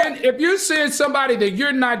 If you send somebody that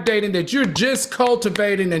you're not dating, that you're just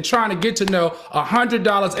cultivating and trying to get to know,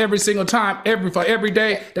 $100 every single time, every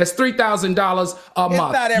day, that's $3,000 a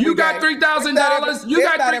month. You got $3,000. You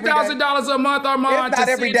got $3,000 a month, Armand, to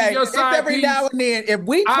send to your side piece. Every now and then, if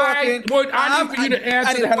we talking, I need for you to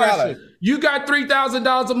answer the question. You got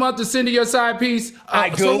 $3,000 a month to send to your side piece. I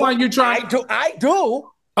do. I do.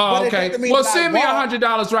 Oh, okay. Well, send me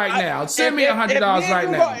 $100 right now. Send me $100 right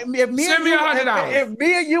now. Send me $100. If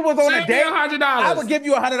me and you was on a date, $100. I would give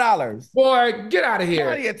you $100. Boy, get out of here.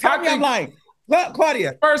 Claudia, tell me I'm lying. Look,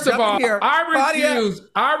 Claudia. First of all,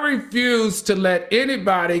 I refuse to let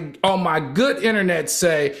anybody on my good internet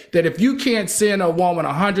say that if you can't send a woman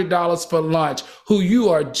 $100 for lunch who you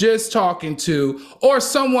are just talking to, or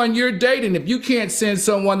someone you're dating, if you can't send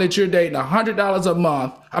someone that you're dating $100 a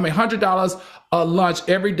month, $100 a lunch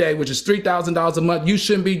every day, which is $3,000 a month, you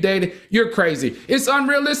shouldn't be dating. You're crazy. It's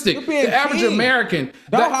unrealistic. The average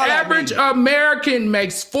American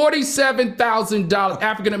makes $47,000.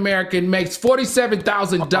 African American makes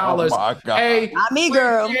 $47,000 a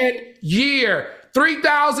year.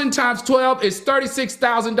 3,000 times 12 is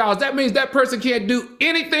 $36,000. That means that person can't do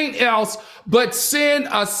anything else but send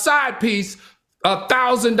a side piece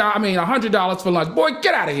 $100 for lunch. Boy,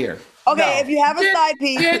 get out of here. Okay, if you have a side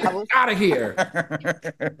piece, Get out of here.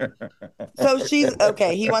 So she's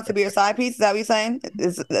okay. He wants to be her side piece. Is that what you're saying?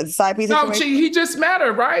 Is a side piece? No, he just met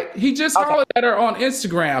her, right? He just hollered at her on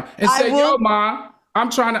Instagram and said, "Yo, Ma, I'm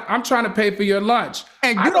trying to pay for your lunch."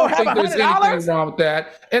 And you I don't think have there's $100? anything wrong with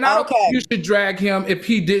that. And I don't think you should drag him if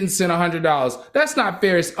he didn't send $100. That's not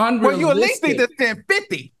fair. It's unrealistic. Well, you at least need to send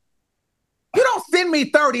 $50. You don't send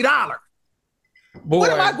me $30. Boy. What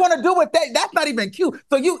am I going to do with that? That's not even cute.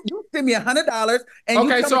 So you send me $100 and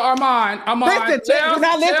okay. So Armand, listen, tell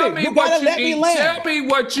me you what you let eat. me land. Tell me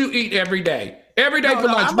what you eat every day. Every day for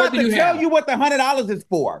lunch. I'm What about do you to have? tell you what the $100 is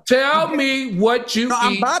for. Tell me what you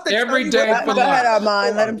eat every day for lunch. Go ahead,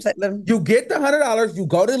 Armand. Let him. You get the $100. You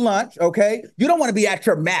go to lunch. Okay. You don't want to be at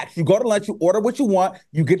your max. You go to lunch. You order what you want.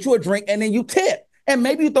 You get you a drink, and then you tip. And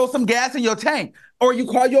maybe you throw some gas in your tank, or you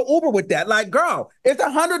call your Uber with that. Like, girl, it's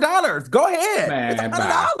 $100. Go ahead. Man, it's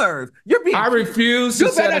 $100. You're being. I refuse to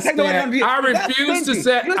set a standard. I refuse to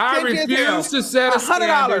set a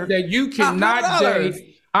standard that you cannot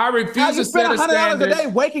date. I refuse to set a standard.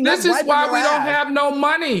 This is why we don't have no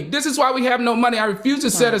money. This is why we have no money. I refuse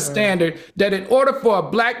to set a standard that in order for a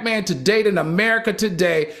black man to date in America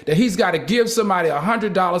today, that he's got to give somebody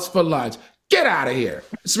 $100 for lunch. Get out of here.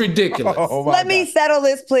 It's ridiculous. Let me settle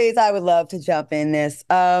this, please. I would love to jump in this.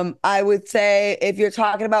 I would say if you're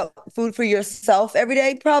talking about food for yourself every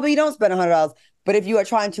day, probably you don't spend $100. But if you are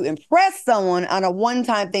trying to impress someone on a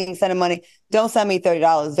one-time thing, sending money, don't send me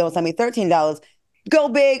 $30. Don't send me $13. Go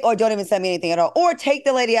big, or don't even send me anything at all. Or take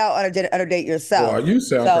the lady out on a date yourself. Boy, you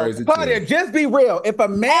sound crazy. Claudia, just be real. If a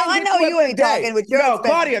man, I know you ain't talking, but you're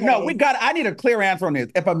Claudia. No, I need a clear answer on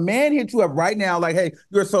this. If a man hits you up right now, like, "Hey,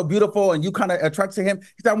 you're so beautiful," and you kind of attract to him,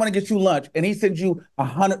 he said, "I want to get you lunch," and he sends you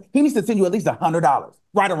 $100. He needs to send you at least $100,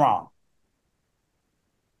 right or wrong.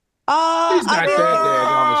 She's not that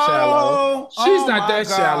daggone shallow. She's not that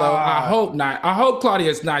shallow. I hope not. I hope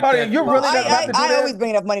Claudia's not Claudia, that. You're really not about to do I that? always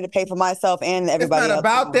bring enough money to pay for myself and everybody else. It's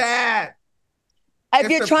not about that. If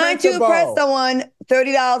you're trying to impress someone,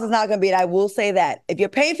 $30 is not going to be it. I will say that. If you're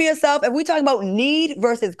paying for yourself, if we talking about need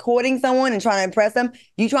versus courting someone and trying to impress them,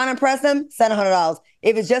 you trying to impress them, send $100.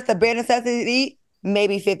 If it's just a bare necessity to eat,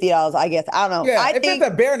 maybe $50, I guess. I don't know. Yeah, if it's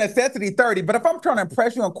a bare necessity, 30. But if I'm trying to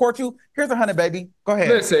impress you and court you, here's $100, baby. Go ahead.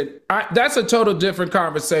 Listen, that's a total different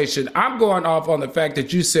conversation. I'm going off on the fact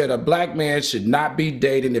that you said a black man should not be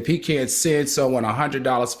dating if he can't send someone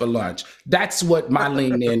 $100 for lunch. That's what my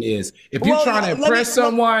lean in is. If you're trying to impress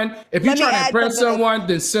someone,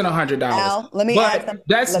 then send $100. Al, let me add something.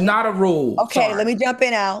 That's not a rule. Okay, Sorry. let me jump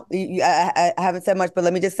in, Al. I haven't said much, but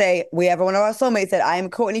let me just say, we have one of our soulmates said, I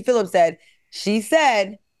am Courtney Phillips said, she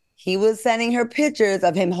said he was sending her pictures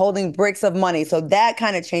of him holding bricks of money. So that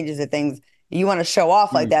kind of changes the things. You want to show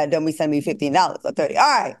off like that, don't be sending me $15 or $30. All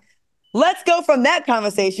right, let's go from that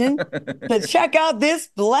conversation to check out this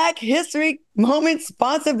Black History moment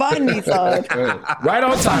sponsored by Nissan. Right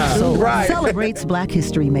on time. So celebrates Black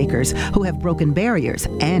history makers who have broken barriers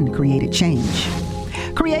and created change.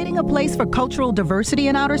 Creating a place for cultural diversity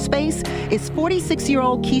in outer space is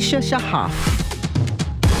 46-year-old Keisha Shahaf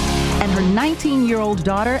and her 19-year-old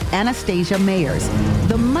daughter, Anastasia Mayers.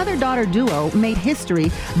 The mother-daughter duo made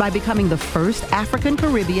history by becoming the first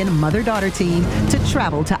African-Caribbean mother-daughter team to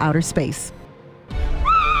travel to outer space.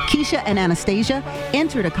 Keisha and Anastasia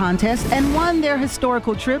entered a contest and won their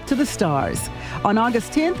historical trip to the stars. On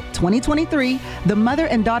August 10th, 2023, the mother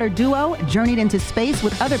and daughter duo journeyed into space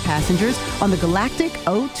with other passengers on the Galactic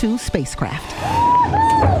 02 spacecraft.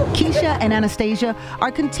 Keisha and Anastasia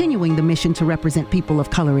are continuing the mission to represent people of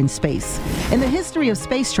color in space. In the history of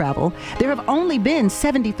space travel, there have only been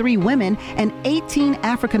 73 women and 18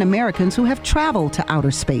 African Americans who have traveled to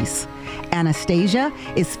outer space. Anastasia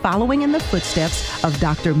is following in the footsteps of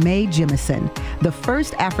Dr. Mae Jemison, the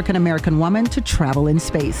first African American woman to travel in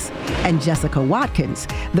space, and Jessica Watkins,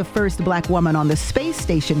 the first Black woman on the space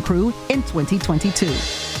station crew in 2022.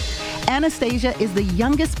 Anastasia is the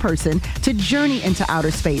youngest person to journey into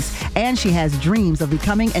outer space, and she has dreams of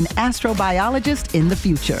becoming an astrobiologist in the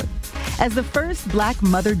future. As the first Black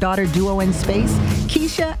mother-daughter duo in space,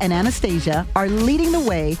 Keisha and Anastasia are leading the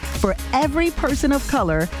way for every person of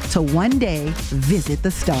color to one day visit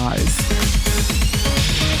the stars.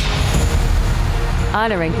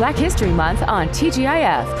 Honoring Black History Month on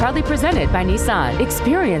TGIF, proudly presented by Nissan.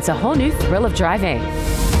 Experience a whole new thrill of driving.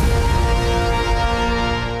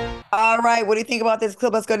 All right, what do you think about this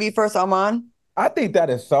clip? Let's go to you first, Armand. I think that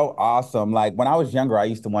is so awesome. Like when I was younger, I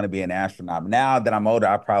used to want to be an astronaut. Now that I'm older,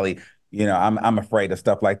 I probably, I'm afraid of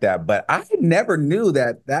stuff like that. But I never knew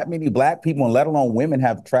that many Black people, and let alone women,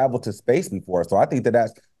 have traveled to space before. So I think that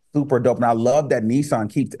that's super dope. And I love that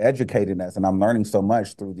Nissan keeps educating us, and I'm learning so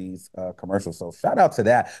much through these commercials. So shout out to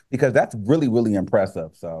that, because that's really, really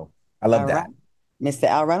impressive. So I love that. Right. Mr.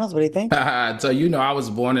 Al Reynolds, what do you think? So, I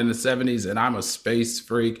was born in the 70s and I'm a space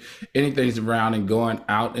freak. Anything's around and going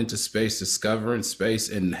out into space, discovering space,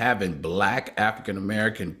 and having Black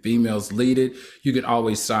African-American females lead it, you can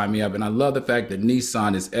always sign me up. And I love the fact that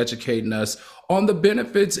Nissan is educating us on the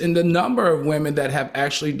benefits and the number of women that have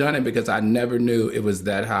actually done it, because I never knew it was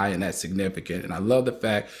that high and that significant. And I love the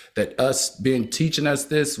fact that us teaching us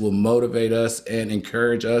this will motivate us and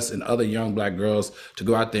encourage us and other young Black girls to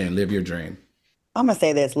go out there and live your dream. I'm going to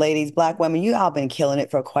say this, ladies, Black women, you all been killing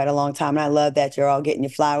it for quite a long time. And I love that you're all getting your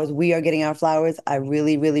flowers. We are getting our flowers. I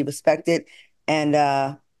really, really respect it. And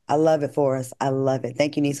I love it for us. I love it.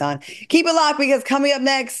 Thank you, Nissan. Keep it locked, because coming up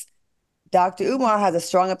next, Dr. Umar has a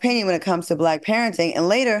strong opinion when it comes to Black parenting. And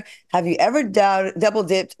later, have you ever double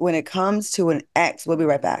dipped when it comes to an ex? We'll be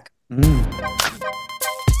right back.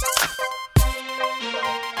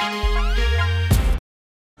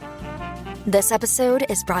 This episode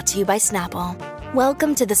is brought to you by Snapple.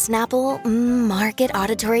 Welcome to the Snapple Market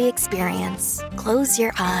Auditory Experience. Close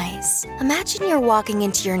your eyes. Imagine you're walking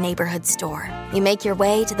into your neighborhood store. You make your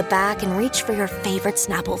way to the back and reach for your favorite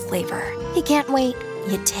Snapple flavor. You can't wait.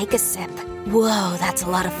 You take a sip. Whoa, that's a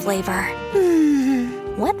lot of flavor.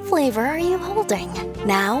 What flavor are you holding?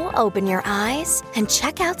 Now open your eyes and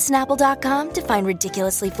check out Snapple.com to find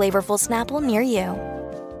ridiculously flavorful Snapple near you.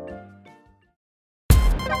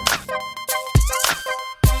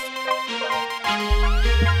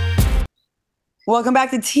 Welcome back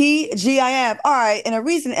to TGIF. All right, in a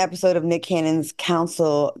recent episode of Nick Cannon's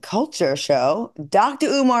Council Culture Show, Dr.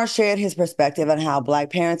 Umar shared his perspective on how Black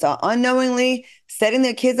parents are unknowingly setting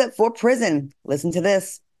their kids up for prison. Listen to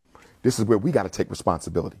this. This is where we got to take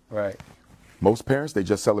responsibility. Right. Most parents, they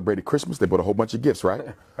just celebrated Christmas. They bought a whole bunch of gifts,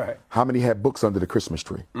 right? Right. How many had books under the Christmas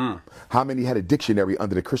tree? How many had a dictionary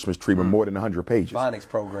under the Christmas tree with more than 100 pages? Phonics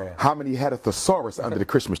program. How many had a thesaurus under the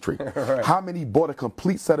Christmas tree? Right. How many bought a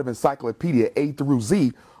complete set of encyclopedia A through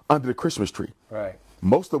Z under the Christmas tree? Right.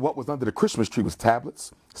 Most of what was under the Christmas tree was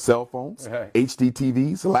tablets, cell phones, Right. HD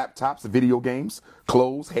TVs, laptops, video games,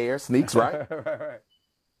 clothes, hair, sneaks, right? Right.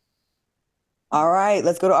 All right,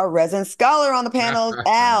 let's go to our resident scholar on the panel.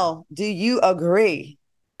 Al, do you agree?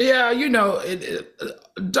 Yeah,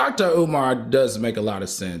 Dr. Umar does make a lot of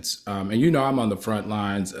sense. And I'm on the front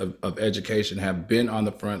lines of education, have been on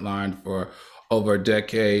the front line for over a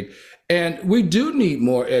decade. And we do need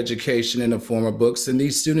more education in the form of books. And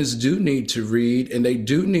these students do need to read, and they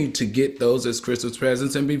do need to get those as Christmas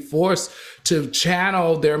presents and be forced to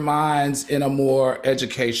channel their minds in a more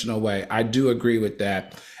educational way. I do agree with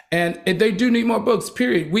that. And they do need more books,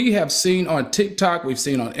 period. We have seen on TikTok, we've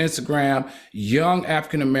seen on Instagram, young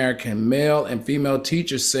African-American male and female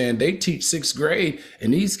teachers saying they teach 6th grade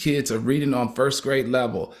and these kids are reading on 1st grade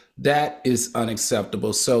level. That is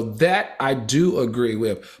unacceptable. So that I do agree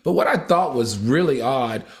with. But what I thought was really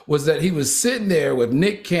odd was that he was sitting there with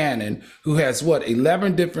Nick Cannon, who has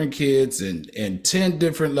 11 different kids in 10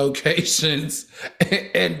 different locations.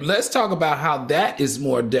 And let's talk about how that is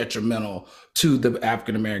more detrimental to the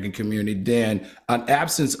African-American community than an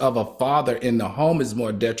absence of a father in the home is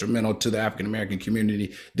more detrimental to the African-American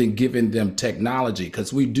community than giving them technology.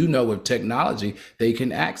 Because we do know with technology, they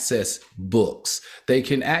can access books, they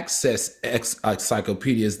can access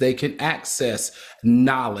encyclopedias, they can access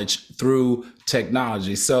knowledge through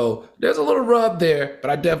technology. So there's a little rub there,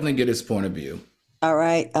 but I definitely get his point of view. All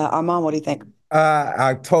right, Armand, what do you think?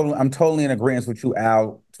 I'm totally in agreement with you,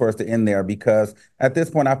 Al, towards the end there, because at this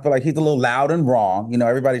point, I feel like he's a little loud and wrong.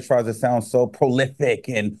 Everybody tries to sound so prolific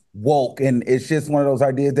and woke, and it's just one of those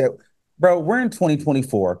ideas that, bro, we're in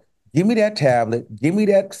 2024. Give me that tablet, give me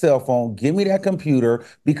that cell phone, give me that computer,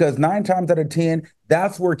 because 9 times out of 10,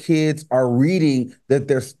 that's where kids are reading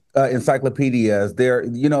their encyclopedias, their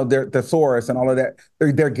thesaurus and all of that.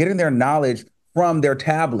 They're getting their knowledge from their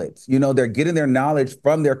tablets. They're getting their knowledge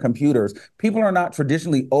from their computers. People are not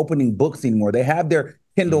traditionally opening books anymore. They have their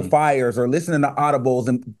Kindle Fires or listening to Audibles,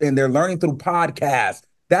 and they're learning through podcasts.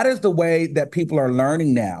 That is the way that people are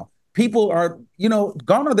learning now. People are,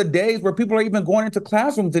 gone are the days where people are even going into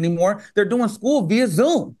classrooms anymore. They're doing school via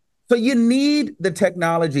Zoom. So you need the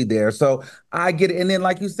technology there. So I get it. And then,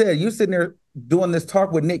 like you said, you're sitting there doing this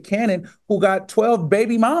talk with Nick Cannon, who got 12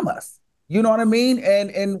 baby mamas. You know what I mean?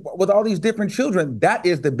 And with all these different children, that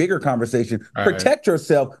is the bigger conversation. All Protect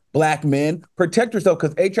yourself, Black men. Protect yourself,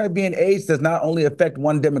 because HIV and AIDS does not only affect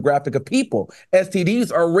one demographic of people.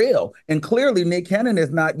 STDs are real. And clearly, Nick Cannon is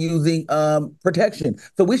not using protection.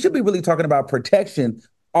 So we should be really talking about protection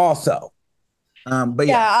also. But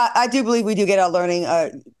I do believe we do get our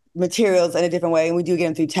learning materials in a different way, and we do get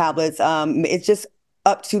them through tablets. It's just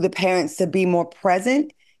up to the parents to be more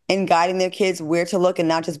present in guiding their kids where to look and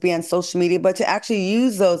not just be on social media, but to actually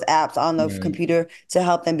use those apps on the computer to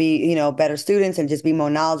help them be, better students and just be more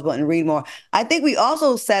knowledgeable and read more. I think we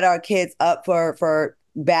also set our kids up for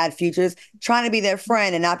bad futures, trying to be their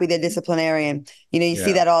friend and not be their disciplinarian. You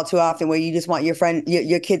see that all too often where you just want your friend,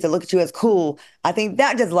 your kid to look at you as cool. I think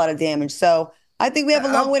that does a lot of damage. So I think we have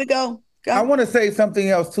a long way to go. I want to say something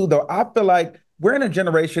else too, though. I feel like we're in a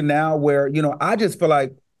generation now where, I just feel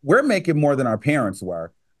like we're making more than our parents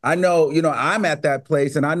were. I know, I'm at that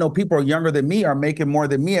place, and I know people younger than me are making more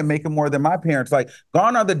than me and making more than my parents. Like,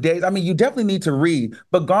 gone are the days. I mean, you definitely need to read,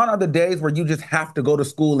 but gone are the days where you just have to go to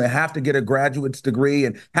school and have to get a graduate's degree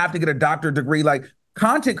and have to get a doctorate degree. Like,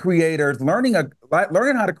 content creators learning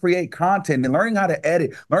how to create content and learning how to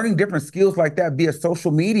edit, learning different skills like that via social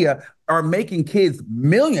media are making kids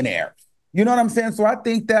millionaires. You know what I'm saying? So I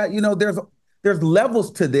think that, there's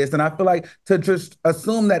levels to this. And I feel like to just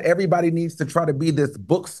assume that everybody needs to try to be this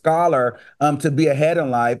book scholar to be ahead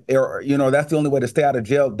in life, or, that's the only way to stay out of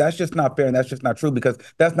jail. That's just not fair. And that's just not true, because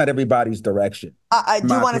that's not everydy's direction. I do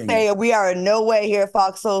want to say we are in no way here at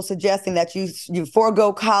Fox Soul suggesting that you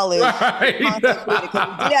forego college. Right. We did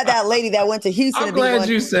have that lady that went to Houston. I'm glad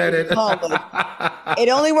you said it. It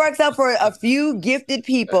only works out for a few gifted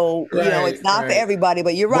people. Right, it's not for everybody,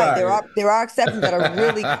 but you're right. There are exceptions that are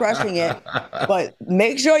really crushing it. But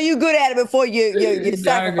make sure you're good at it before you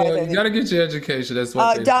sacrifice. You got to get your education. That's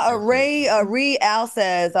what Ray Al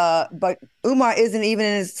says, but Umar isn't even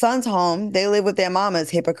in his son's home. They live with their mama's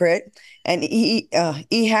hypocrite. And E.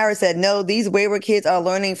 Harris said, no, these wayward kids are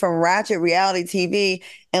learning from ratchet reality TV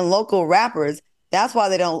and local rappers. That's why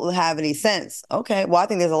they don't have any sense. Okay, well, I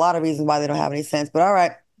think there's a lot of reasons why they don't have any sense, but all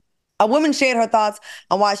right. A woman shared her thoughts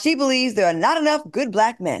on why she believes there are not enough good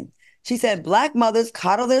Black men. She said Black mothers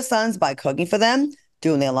coddle their sons by cooking for them,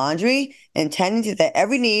 doing their laundry, and tending to their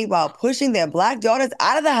every need while pushing their Black daughters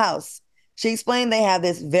out of the house. She explained they have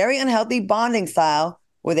this very unhealthy bonding style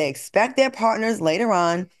where they expect their partners later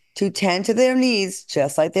on to tend to their needs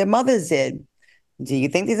just like their mothers did. Do you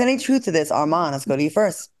think there's any truth to this, Armand? Let's go to you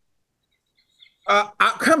first.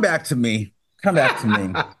 Come back to me.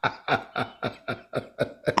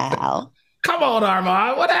 Al. Come on,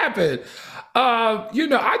 Armand. What happened?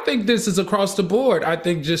 I think this is across the board. I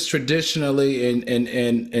think just traditionally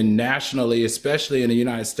and nationally, especially in the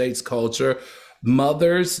United States culture,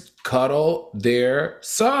 mothers cuddle their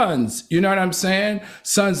sons. You know what I'm saying?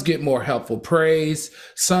 Sons get more helpful praise.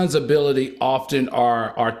 Sons' ability often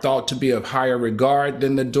are thought to be of higher regard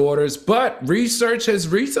than the daughters. But research has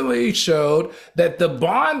recently showed that the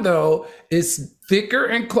bond, though, is thicker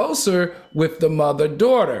and closer with the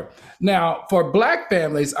mother-daughter. Now, for Black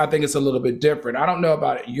families, I think it's a little bit different. I don't know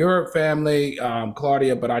about your family,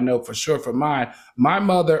 Claudia, but I know for sure for mine, my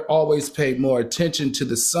mother always paid more attention to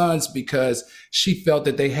the sons because she felt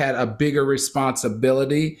that they had a bigger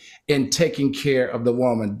responsibility in taking care of the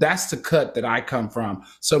woman. That's the cut that I come from.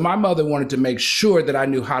 So my mother wanted to make sure that I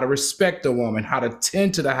knew how to respect a woman, how to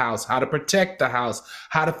tend to the house, how to protect the house,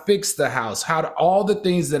 how to fix the house, how to all the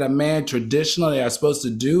things that a man traditionally are supposed to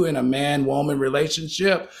do in a man-woman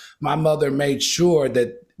relationship. My mother made sure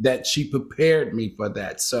that she prepared me for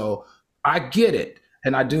that. So I get it.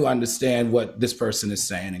 And I do understand what this person is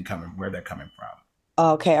saying and where they're coming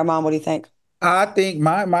from. Okay, Armand, what do you think? I think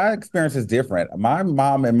my experience is different. My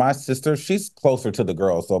mom and my sister, she's closer to the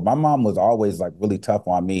girls. So my mom was always like really tough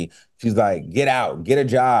on me. She's like, get out, get a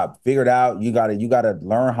job, figure it out. You gotta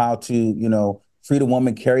learn how to, treat a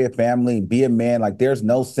woman, carry a family, be a man. Like there's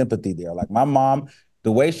no sympathy there. Like my mom,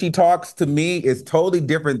 the way she talks to me is totally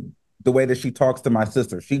different the way that she talks to my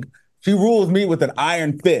sister. She rules me with an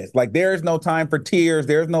iron fist. Like there's no time for tears.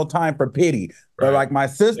 There's no time for pity. Right. But like my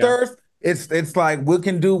sisters, it's like we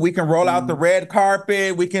can roll out the red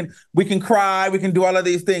carpet. We can cry. We can do all of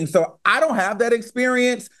these things. So I don't have that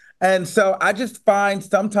experience. And so I just find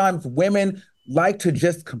sometimes women like to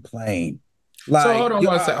just complain. Like, so hold on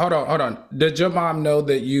one second. Hold on. Did your mom know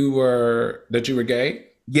that you were gay?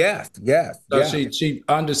 Yes. So she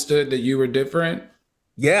understood that you were different?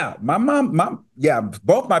 Yeah, my mom,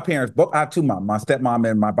 both my parents, I have two moms, my stepmom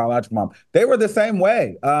and my biological mom. They were the same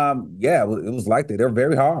way. It was like that. They're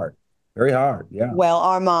very hard. Yeah. Well,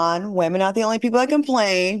 Armand, women aren't the only people that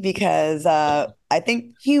complain because I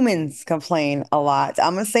think humans complain a lot.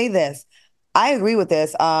 I'm going to say this. I agree with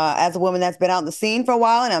this. As a woman that's been out in the scene for a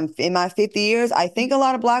while and I'm in my 50 years, I think a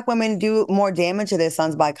lot of Black women do more damage to their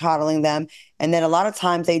sons by coddling them. And then a lot of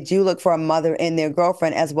times they do look for a mother in their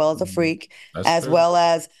girlfriend as well as a freak, as well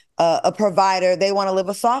as a provider. They want to live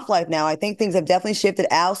a soft life now. I think things have definitely shifted.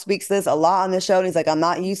 Al speaks this a lot on the show. And he's like, I'm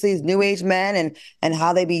not used to these new age men and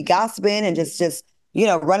how they be gossiping and just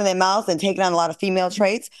running their mouths and taking on a lot of female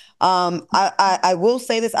traits. I will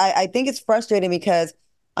say this. I think it's frustrating because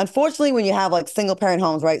unfortunately, when you have like single parent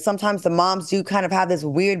homes, right, sometimes the moms do kind of have this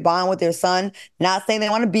weird bond with their son, not saying they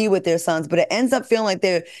want to be with their sons, but it ends up feeling like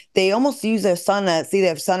they almost use see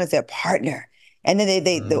their son as their partner. And then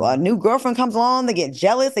a new girlfriend comes along, they get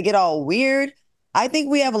jealous, they get all weird. I think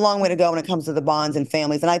we have a long way to go when it comes to the bonds and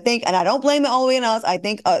families. And I don't blame it all the way on us. I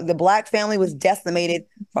think the Black family was decimated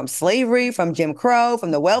from slavery, from Jim Crow, from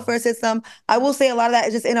the welfare system. I will say a lot of that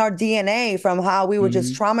is just in our DNA from how we were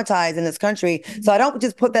just traumatized in this country. So I don't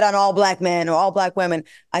just put that on all Black men or all Black women.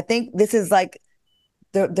 I think this is like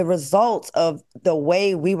the result of the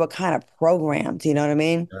way we were kind of programmed. You know what I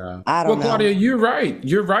mean? Yeah. I don't know. Claudia, you're right.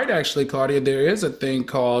 You're right, actually, Claudia. There is a thing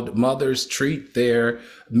called mothers treat their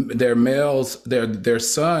males, their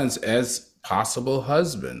sons as possible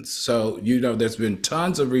husbands. So, there's been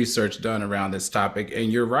tons of research done around this topic,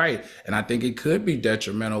 and you're right. And I think it could be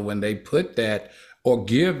detrimental when they put that or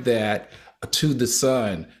give that to the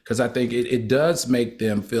son, because I think it does make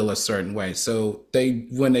them feel a certain way. So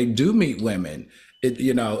when they do meet women, it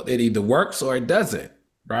either works or it doesn't,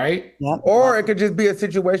 right? Yep. Or it could just be a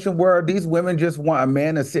situation where these women just want a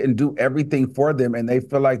man to sit and do everything for them, and they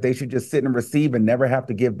feel like they should just sit and receive and never have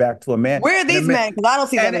to give back to a man. Where are these men? Because I don't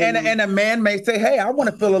see that. And a man may say, hey, I want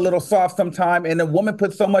to feel a little soft sometime. And a woman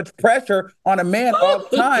puts so much pressure on a man all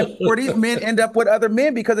the time where these men end up with other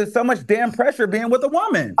men because there's so much damn pressure being with a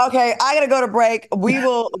woman. Okay, I got to go to break. We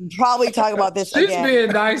will probably talk about this She's again. being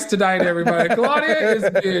nice tonight, everybody. Claudia is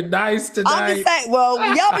being nice tonight. I'm just saying, well,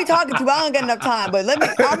 y'all be talking too. I don't get enough time. But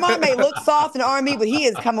Armand may look soft and R&B, but he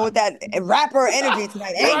is coming with that rapper energy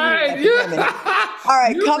tonight. Right, yeah. All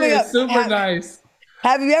right, You're coming up. super nice.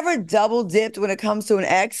 Have you ever double dipped when it comes to an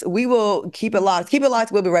ex? We will keep it locked. Keep it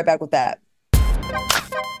locked. We'll be right back with that.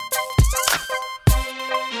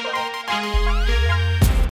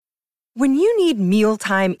 When you need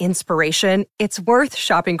mealtime inspiration, it's worth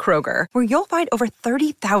shopping Kroger, where you'll find over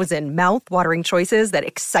 30,000 mouth-watering choices that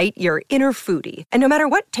excite your inner foodie. And no matter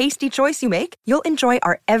what tasty choice you make, you'll enjoy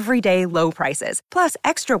our everyday low prices, plus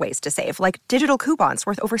extra ways to save, like digital coupons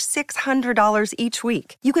worth over $600 each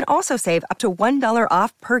week. You can also save up to $1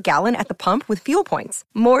 off per gallon at the pump with fuel points.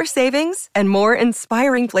 More savings and more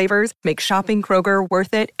inspiring flavors make shopping Kroger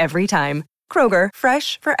worth it every time. Kroger,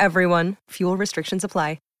 fresh for everyone. Fuel restrictions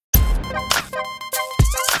apply.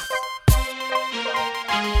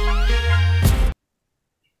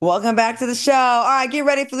 Welcome back to the show. All right, get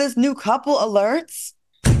ready for this new couple alerts.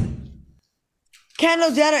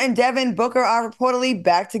 Kendall Jenner and Devin Booker are reportedly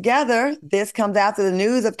back together. This comes after the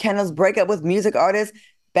news of Kendall's breakup with music artist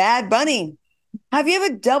Bad Bunny. Have you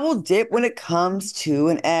ever double dipped when it comes to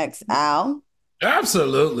an ex, Al?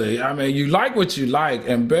 Absolutely. I mean, you like what you like,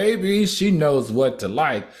 and baby, she knows what to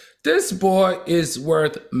like. This boy is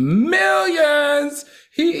worth millions.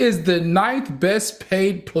 He is the 9th best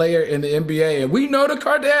paid player in the NBA. And we know the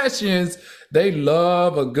Kardashians, they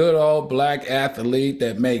love a good old Black athlete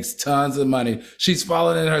that makes tons of money. She's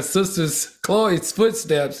following in her sister's Khloe's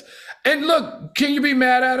footsteps. And look, can you be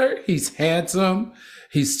mad at her? He's handsome,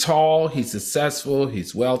 he's tall, he's successful,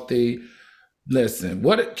 he's wealthy. Listen,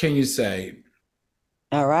 what can you say?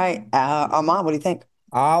 All right. Armand, what do you think?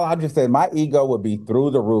 I'll just say my ego would be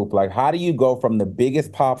through the roof. Like, how do you go from the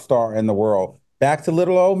biggest pop star in the world back to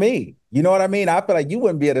little old me? You know what I mean? I feel like you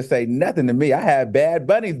wouldn't be able to say nothing to me. I had Bad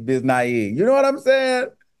Bunny's biz naive. You know what I'm saying?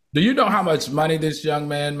 Do you know how much money this young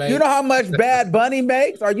man makes? You know how much Bad Bunny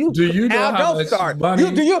makes? Are you? Do you know how much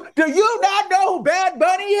money? Do you not know who Bad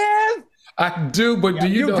Bunny is? I do, but do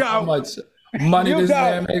you know how much money this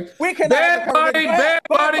man makes? Bad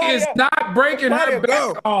Bunny is not breaking her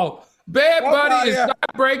back off. Bad Bunny is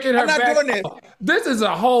not breaking her back off. This is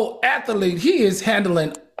a whole athlete. He is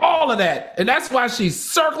handling all of that. And that's why she's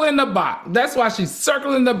circling the block. That's why she's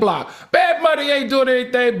circling the block. Bad Bunny ain't doing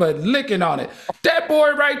anything but licking on it. That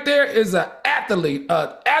boy right there is an athlete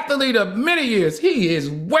of many years. He is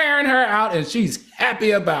wearing her out and she's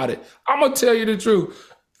happy about it. I'm going to tell you the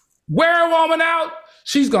truth. Wear a woman out,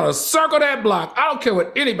 she's going to circle that block. I don't care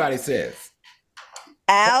what anybody says.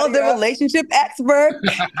 Al, the relationship expert,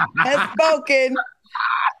 has spoken.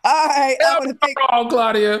 All right. Tell me I'm wrong,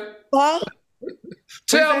 Claudia. Huh?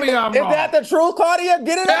 Tell me I'm wrong. Is that the truth, Claudia?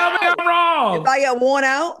 Get it out. Tell me I'm wrong. If I get worn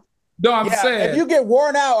out? No, I'm saying. If you get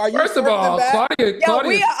worn out, are you First of all, Claudia,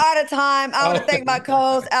 we are out of time. I want to thank my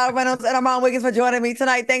co-host, Al Reynolds and Armand Wiggins for joining me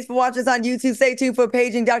tonight. Thanks for watching us on YouTube. Stay tuned for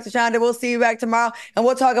Paging Dr. Shonda. We'll see you back tomorrow, and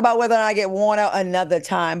we'll talk about whether or not I get worn out another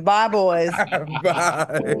time. Bye, boys.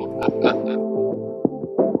 Bye.